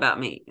need to know about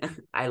me,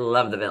 I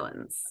love the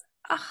villains.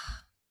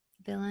 ah,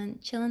 villain,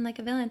 chilling like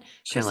a villain.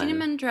 Christina Chilling.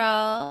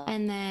 Mandrell,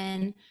 and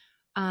then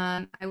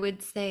I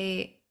would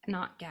say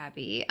not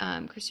Gabby.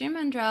 Christina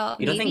Mandrell,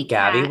 You don't maybe think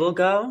Gabby Kat. will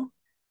go?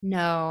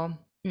 No,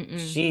 mm-mm.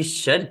 She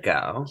should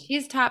go.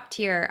 She's top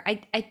tier.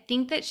 I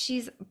think that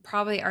she's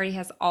probably already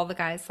has all the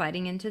guys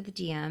sliding into the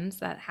DMs.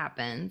 That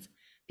happens.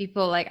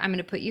 People like, I'm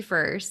gonna put you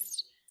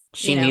first.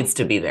 She You know, needs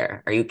to be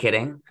there. Are you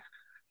kidding?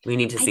 We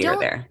need to I see her don't.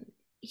 there.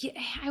 Yeah,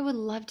 I would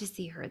love to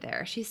see her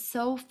there. She's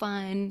so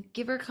fun.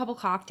 Give her a couple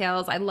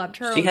cocktails. I loved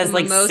her She with the has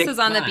like mimosas 6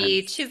 on the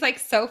beach. months. She's like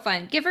so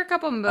fun. Give her a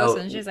couple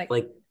mimosas. And Oh, she's like,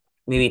 like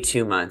maybe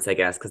 2 months, I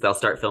guess, because they'll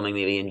start filming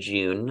maybe in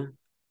June,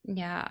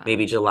 yeah,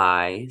 maybe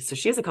July. So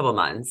she has a couple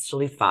months. She'll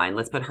be fine.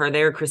 Let's put her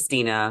there,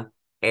 Christina,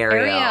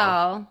 Ariel,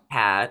 Ariel,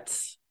 Pat,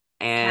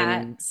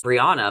 Kat. and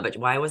Brianna. But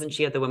why wasn't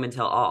she at the Women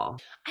Tell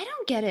All? I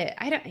don't get it.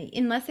 I don't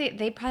unless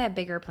they probably have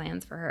bigger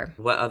plans for her.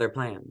 What other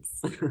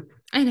plans?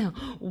 I know.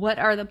 What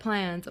are the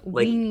plans?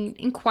 We Like, need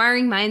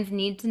inquiring minds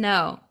need to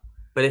know.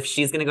 but if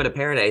she's gonna go to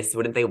Paradise,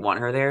 wouldn't they want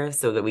her there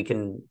so that we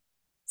can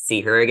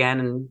see her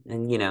again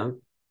and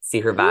see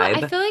her Who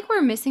I vibe? feel like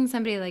we're missing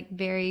somebody like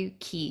very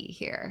key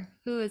here.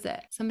 Who is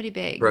it? Somebody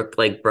big.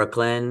 Brooklyn,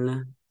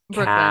 Brooklyn.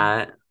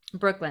 Kat.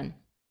 Brooklyn.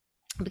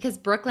 Because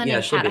Brooklyn Yeah,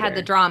 and she'll Kat be had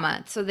the there.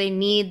 drama, so they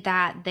need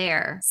that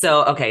there.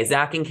 So, okay,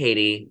 Zach and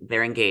Katie,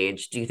 they're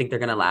engaged. Do you think they're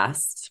going to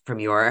last from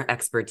your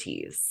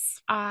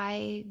expertise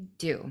I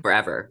do.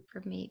 forever?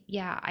 For me,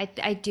 yeah,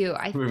 I do.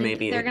 I Or think that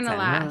maybe they're like gonna 10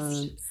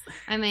 last. months?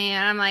 I mean,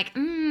 I'm like,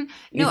 You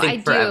no, I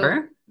think do.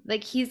 forever?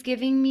 Like he's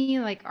giving me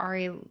like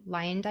Ari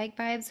Lyondike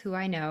vibes, who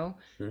I know,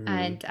 Hmm.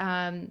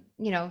 and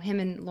you know, him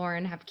and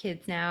Lauren have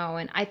kids now,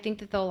 and I think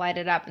that they'll light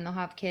it up and they'll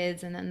have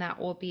kids, and then that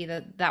will be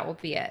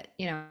it.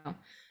 You know,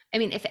 I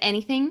mean, if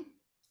anything,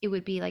 it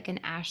would be like an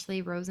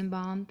Ashley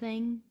Rosenbaum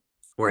thing.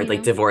 Where You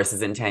like know,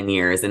 divorces in 10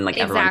 years and like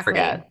everyone exactly.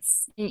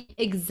 forgets.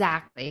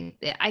 Exactly.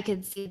 I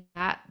could see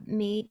that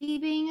maybe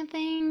being a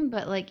thing,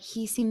 but like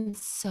he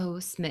seems so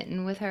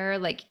smitten with her.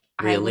 Like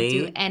I would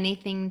do Really?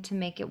 anything to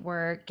make it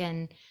work.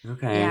 And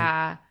Okay.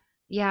 yeah,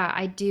 yeah,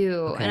 I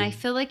do. And I Okay.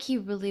 feel like he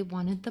really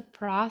wanted the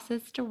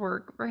process to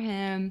work for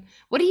him.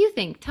 What do you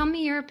think? Tell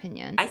me your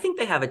opinion. I think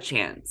they have a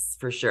chance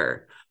for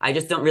sure. I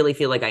just don't really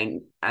feel like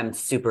I'm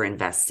super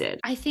invested.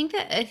 I think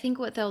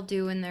what they'll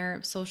do in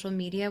their social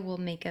media will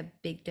make a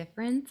big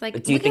difference. Like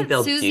But do you look think at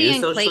they'll Susie do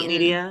and social Clayton.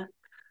 media?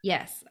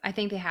 Yes, I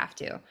think they have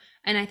to.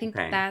 And I think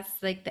that Okay. that's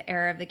like the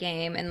era of the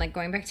game. And like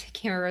going back to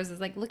Camera Rose is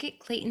like, look at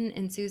Clayton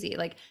and Susie.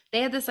 Like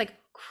they had this like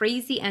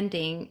crazy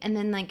ending. And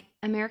then like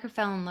America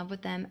fell in love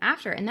with them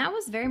after. And that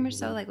was very much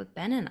so Mhm. like with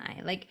Ben and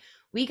I. Like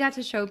we got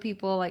to show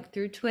people like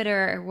through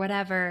Twitter or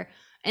whatever.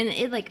 And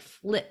it like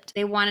flipped.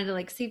 They wanted to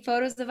like see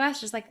photos of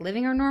us just like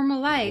living our normal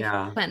life.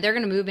 Yeah. But they're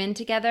going to move in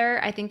together.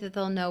 I think that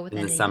they'll know In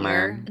the within a summer.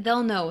 year.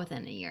 They'll know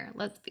within a year.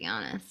 Let's be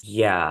honest.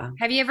 Yeah.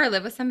 Have you ever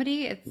lived with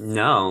somebody? It's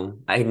No,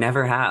 I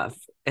never have.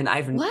 And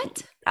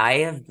what? I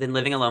have been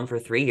living alone for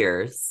 3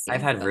 years.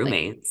 I've had But like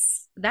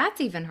roommates.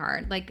 that's even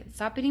hard. Like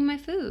stop eating my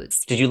food.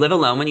 Did you live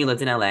alone when you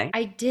lived in LA?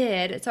 I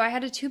did. So I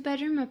had a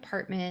two-bedroom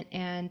apartment,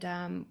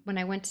 and when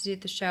I went to do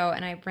the show,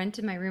 and I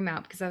rented my room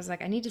out because I was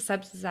like, I need to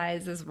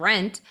subsidize this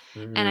rent.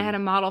 And I had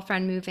Hmm. a model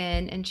friend move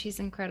in, and she's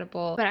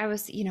incredible. But I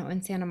was,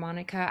 in Santa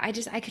Monica. I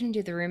couldn't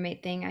do the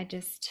roommate thing.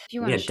 If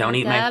you want Yeah, to don't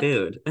shack eat my up,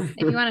 food. if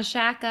you want to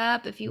shack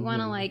up, if you want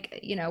to Hmm.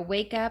 like,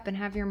 wake up and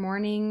have your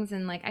mornings,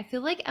 and like, I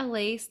feel like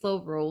LA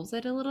slow rolls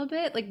it a little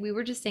bit. Like we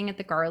were just staying at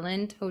the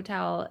Garland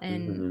Hotel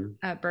in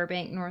Hmm.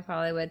 Burbank, North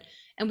Hollywood,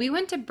 and we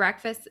went to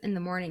breakfast in the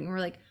morning, and we're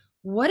like,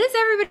 what is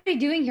everybody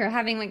doing here?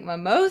 Having like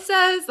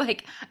mimosas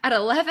like at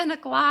 11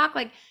 o'clock?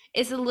 Like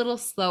it's a little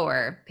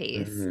slower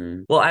pace.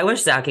 Hmm. Well, I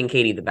wish Zach and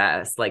Katie the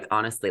best. Like,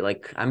 honestly,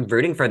 like I'm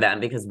rooting for them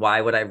because why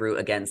would I root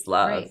against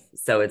love? Right.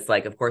 So it's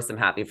like, of course, I'm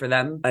happy for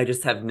them. I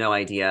just have no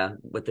idea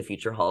what the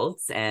future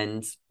holds.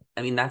 And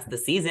I mean, that's the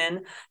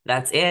season.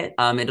 That's it.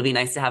 It'll be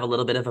nice to have a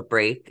little bit of a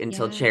break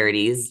until Yeah.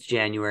 charities,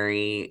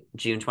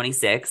 June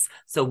 26th.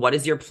 So what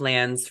is your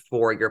plans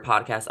for your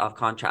podcast off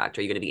contract?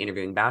 Are you going to be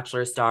interviewing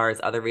Bachelor stars,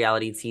 other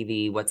reality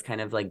TV? What's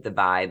kind of like the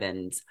vibe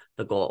and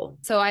the goal?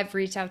 So I've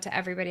reached out to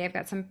everybody. I've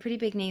got some pretty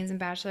big names in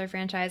Bachelor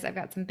franchise. I've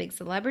got some big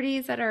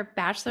celebrities that are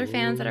Bachelor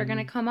fans that are going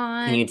to Ooh. come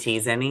Can you on.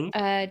 tease any?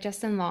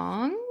 Justin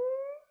Long.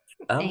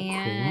 Oh,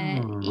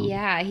 And cool.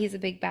 yeah, he's a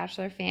big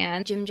Bachelor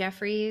fan. Jim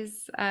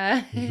Jeffries,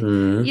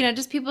 Hmm.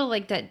 just people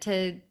like that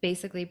to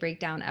basically break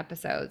down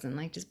episodes and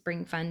like just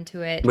bring fun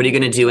to it. What are you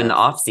going to do in the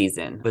Loves off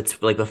season? But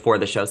like before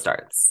the show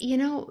starts.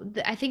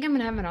 I think I'm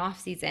gonna have an off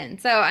season.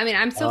 So I mean,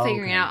 I'm still Oh,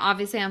 figuring it okay. out.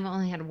 Obviously, I've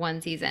only had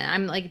one season.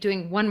 I'm like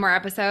doing one more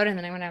episode, and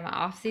then I'm gonna have an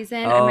off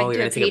season. I Oh, might you're do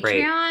a gonna take a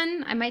break.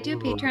 Patreon. I might do a Ooh,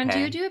 Patreon. Do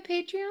you okay. do a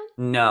Patreon?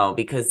 No,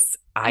 because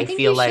I I think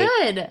feel you like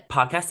should.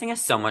 podcasting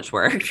is so much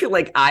work.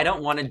 Like I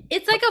don't want to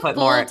It's like a put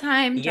full more.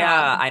 time Yeah,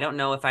 job. I don't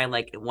know if I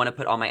like want to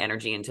put all my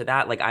energy into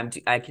that. Like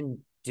I can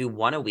do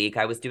one a week.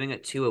 I was doing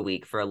it two a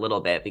week for a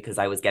little bit because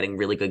I was getting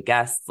really good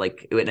guests,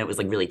 like and it was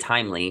like really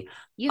timely.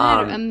 You had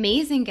Um,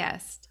 amazing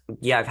guests.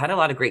 yeah, I've had a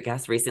lot of great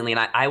guests recently, and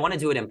I want to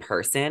do it in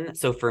person.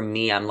 So for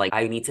me, I'm like,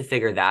 I need to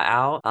figure that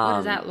out. What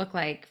does that look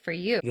like for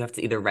you? You have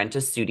to either rent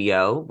a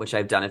studio, which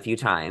I've done a few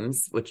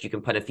times, which you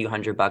can put a few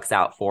 $100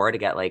 out for to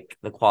get like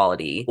the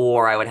quality,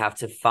 or I would have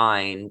to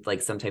find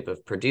like some type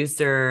of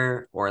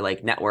producer or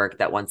like network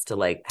that wants to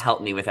like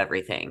help me with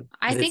everything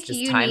I because it's think just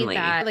you need timely.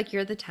 that. Like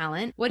you're the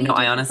talent. What do No, you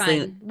I do for honestly,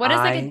 fun? What does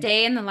like a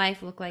day in the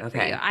life look like for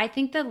you? okay, I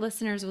think the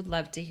listeners would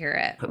love to hear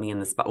it. put me in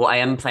the spot. Well, I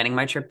am planning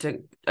my trip to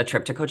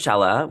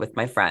Coachella with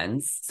my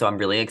friends, so I'm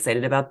really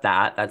excited about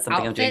that. That's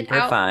something I'm doing Outfit for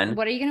out. fun.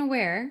 What are you gonna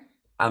wear?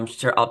 I'm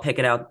sure I'll pick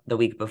it out the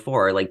week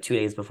before, like 2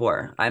 days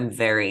before. I'm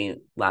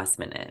very last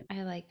minute.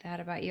 I like that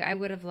about you. I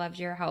would have loved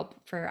your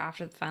help for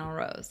after the final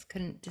rose.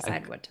 Couldn't I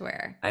decide what to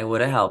wear. I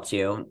would have helped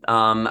you.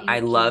 I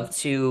Thank you. love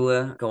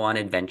to go on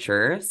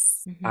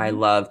adventures. I Hmm.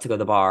 love to go to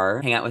the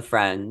bar, hang out with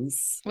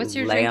friends, What's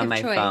your lay drink on of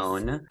my choice?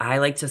 phone. I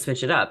like to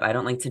switch it up. I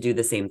don't like to do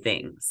the same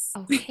things.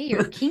 Okay,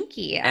 you're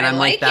kinky. And I I'm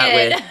like like that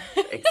with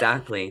it.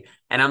 exactly.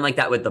 And I'm like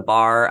that with the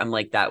bar. I'm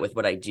like that with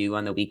what I do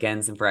on the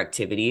weekends and for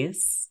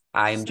activities.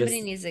 I'm Somebody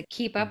just needs to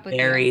keep up with you.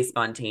 very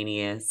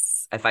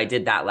spontaneous. If I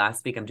did that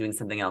last week, I'm doing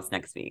something else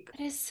next week.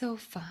 That is so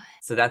fun.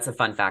 So that's a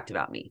fun fact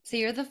about me. So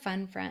you're the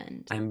fun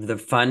friend. I'm the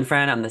fun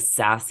friend. I'm the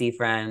sassy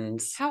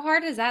friend. How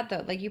hard is that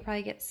though? Like you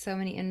probably get so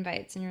many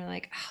invites and you're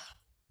like, "Ah,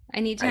 I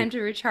need time I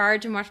to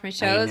recharge and watch my I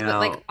shows, but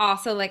like know.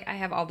 also like I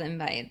have all the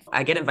invites.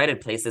 I get invited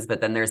places,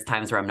 but then there's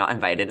times where I'm not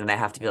invited and I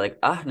have to be like,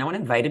 oh, no one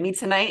invited me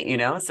tonight, you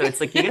know? So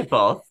it's like you get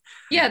both.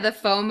 Yeah, the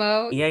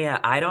FOMO. Yeah, yeah.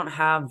 I don't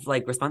have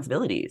like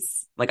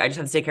responsibilities. Like I just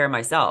have to take care of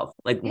myself.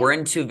 Like Yeah. we're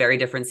in two very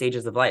different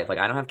stages of life. Like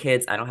I don't have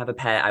kids. I don't have a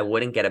pet. I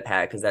wouldn't get a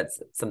pet because that's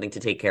something to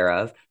take care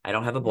of. I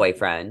don't have a No,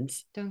 boyfriend.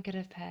 don't get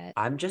a pet.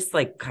 I'm just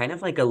like kind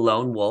of like a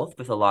lone wolf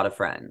with a lot of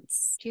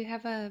friends. Do you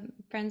have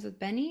friends with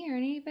Benny or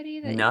anybody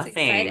that's excited?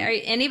 Nothing.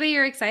 Anybody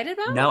you're excited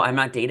No, about? I'm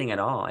not dating at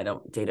all. I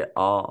don't date at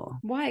all.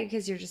 Why?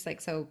 Because you're just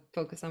like so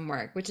focused on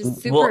work, which is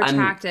super Well, I'm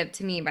attractive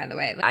to me, by the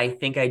way. Like, I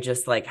think I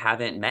just like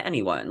haven't met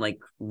anyone. Like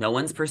no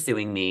one's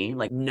pursuing me.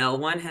 Like no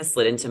one has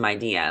slid into my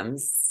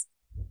DMs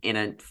in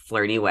a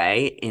flirty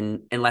way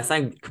in unless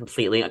I'm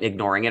completely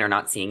ignoring it or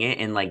not seeing it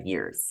in like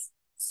years.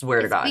 Swear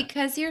to it's God.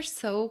 because you're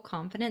so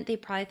confident. They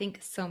probably think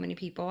so many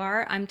people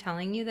are. I'm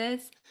telling you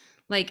this.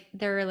 Like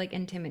they're like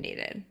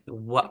intimidated.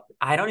 What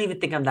I don't even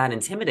think I'm that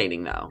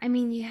intimidating though. I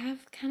mean, you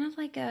have kind of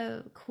like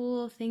a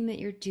cool thing that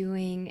you're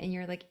doing, and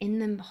you're like in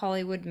the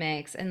Hollywood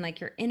mix, and like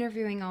you're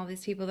interviewing all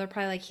these people. They're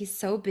probably like, he's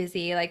so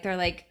busy. Like, they're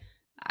like,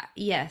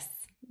 yes,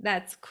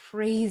 that's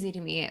crazy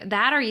to me.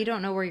 That or you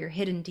don't know where your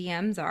hidden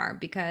DMs are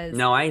because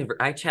No, I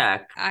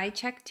check. I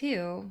check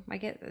too. I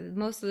get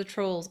most of the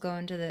trolls go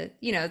into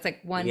it's like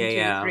one, Yeah, two,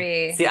 yeah.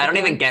 three. See, I They don't go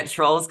even in. get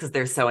trolls because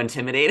they're so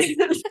intimidating.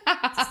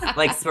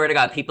 Like, swear to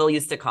God, people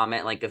used to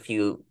comment like a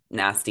few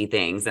nasty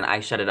things and I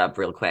shut it up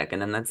real quick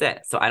and then that's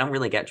it. So I don't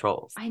really get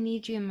trolls. I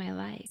need you in my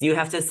life. You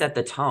have to set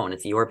the tone.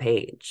 It's your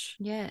page.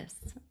 Yes.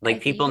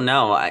 Like people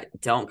know I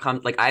don't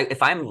come like I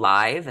if I'm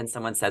live and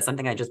someone says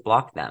something, I just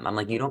block them. I'm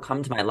like, you don't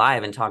come to my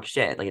live and talk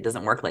shit. Like it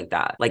doesn't work like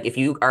that. Like if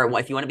you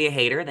want to be a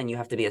hater, then you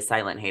have to be a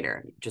silent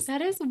hater. Just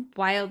That is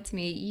wild to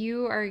me.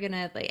 You are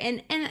gonna like,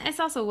 and it's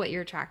also what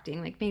you're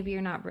attracting. Like maybe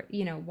you're not,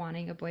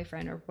 wanting a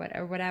boyfriend or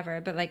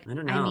whatever. But like, I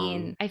don't I know.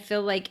 mean, I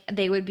feel like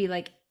they would be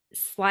like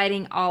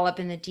sliding all up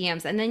in the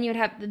DMs, and then you'd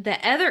have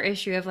the other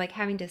issue of like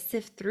having to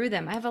sift through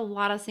them. I have a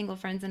lot of single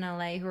friends in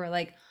LA who are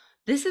like,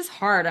 "This is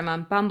hard. I'm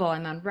on Bumble.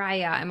 I'm on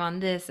Raya. I'm on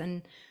this."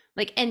 And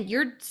like, and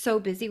you're so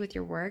busy with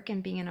your work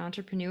and being an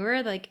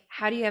entrepreneur. Like,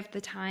 how do you have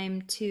the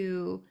time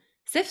to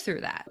sift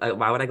through that?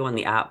 Why would I go on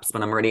the apps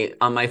when I'm already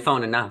on my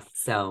phone enough?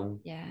 So,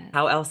 Yeah.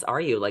 how else are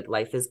you? Like,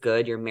 life is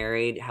good. You're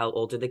married. How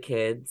old are the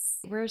kids?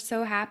 We're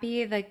so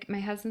happy. Like my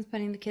husband's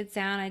putting the kids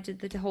down. I did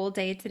the whole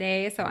day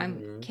today, so I'm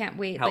Hmm. can't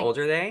wait. How Like old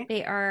are they?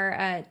 they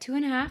are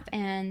 2.5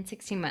 and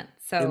 16 months.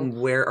 So And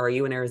where are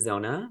you in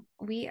Arizona?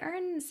 we are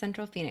in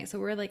Central Phoenix, so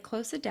we're like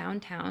close to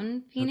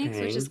downtown Phoenix,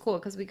 which Okay. is cool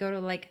because we go to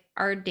like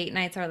our date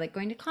nights are like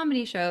going to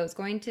comedy shows,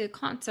 going to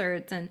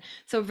concerts, and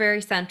so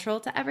very central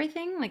to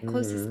everything, like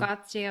close to Hmm.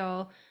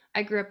 Scottsdale.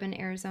 I grew up in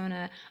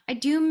Arizona. I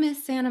do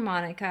miss Santa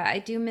Monica. I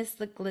do miss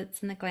the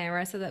glitz and the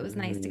glamour, so that was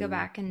nice to go Hmm.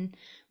 back and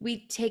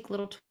we take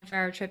little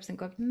 24-hour trips and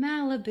go up to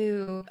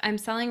Malibu. I'm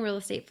selling real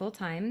estate full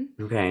time.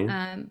 Okay.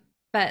 Um,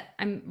 but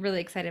I'm really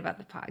excited about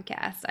the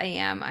podcast. I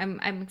am.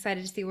 I'm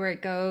excited to see where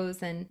it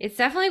goes, and it's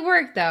definitely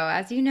work though,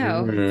 as you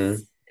know. Hmm.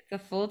 It's a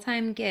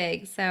full-time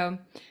gig. So,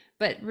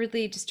 but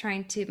really just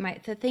trying to my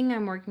the thing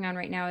I'm working on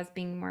right now is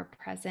being more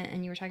present.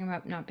 And you were talking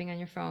about not being on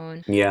your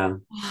phone. Yeah.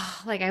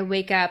 Like I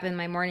wake up and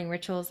my morning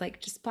ritual is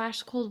like just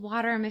splash cold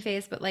water on my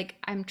face, but like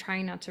I'm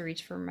trying not to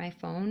reach for my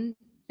phone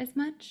as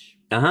much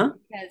Uh-huh.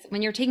 because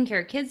when you're taking care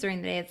of kids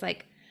during the day, it's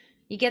like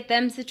you get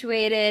them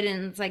situated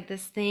and it's like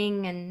this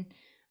thing and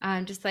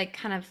just like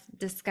kind of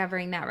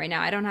discovering that right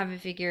now. I don't have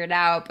it figured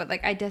out, but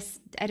like I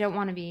don't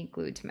want to be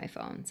glued to my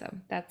phone. So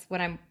that's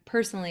what I'm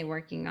personally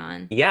working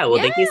on. Yeah, well,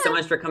 Yeah, thank you so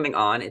much for coming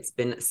on. It's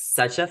been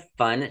such a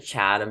fun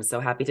chat. I'm so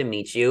happy to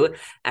meet you.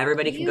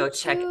 Everybody can you go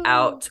check too.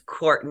 out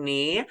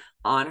Courtney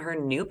on her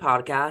new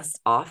podcast,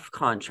 Off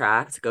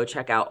Contract. Go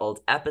check out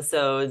old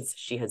episodes.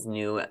 She has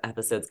new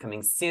episodes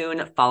coming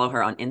soon. Follow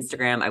her on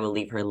Instagram. I will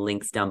leave her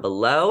links down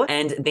below.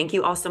 And thank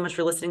you all so much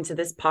for listening to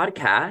this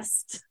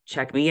podcast.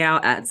 Check me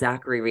out at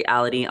Zachary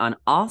Reality on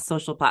all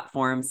social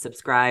platforms.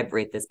 Subscribe,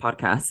 rate this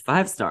podcast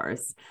 5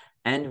 stars.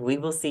 And we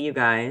will see you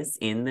guys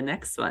in the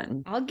next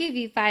one. I'll give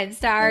you 5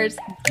 stars.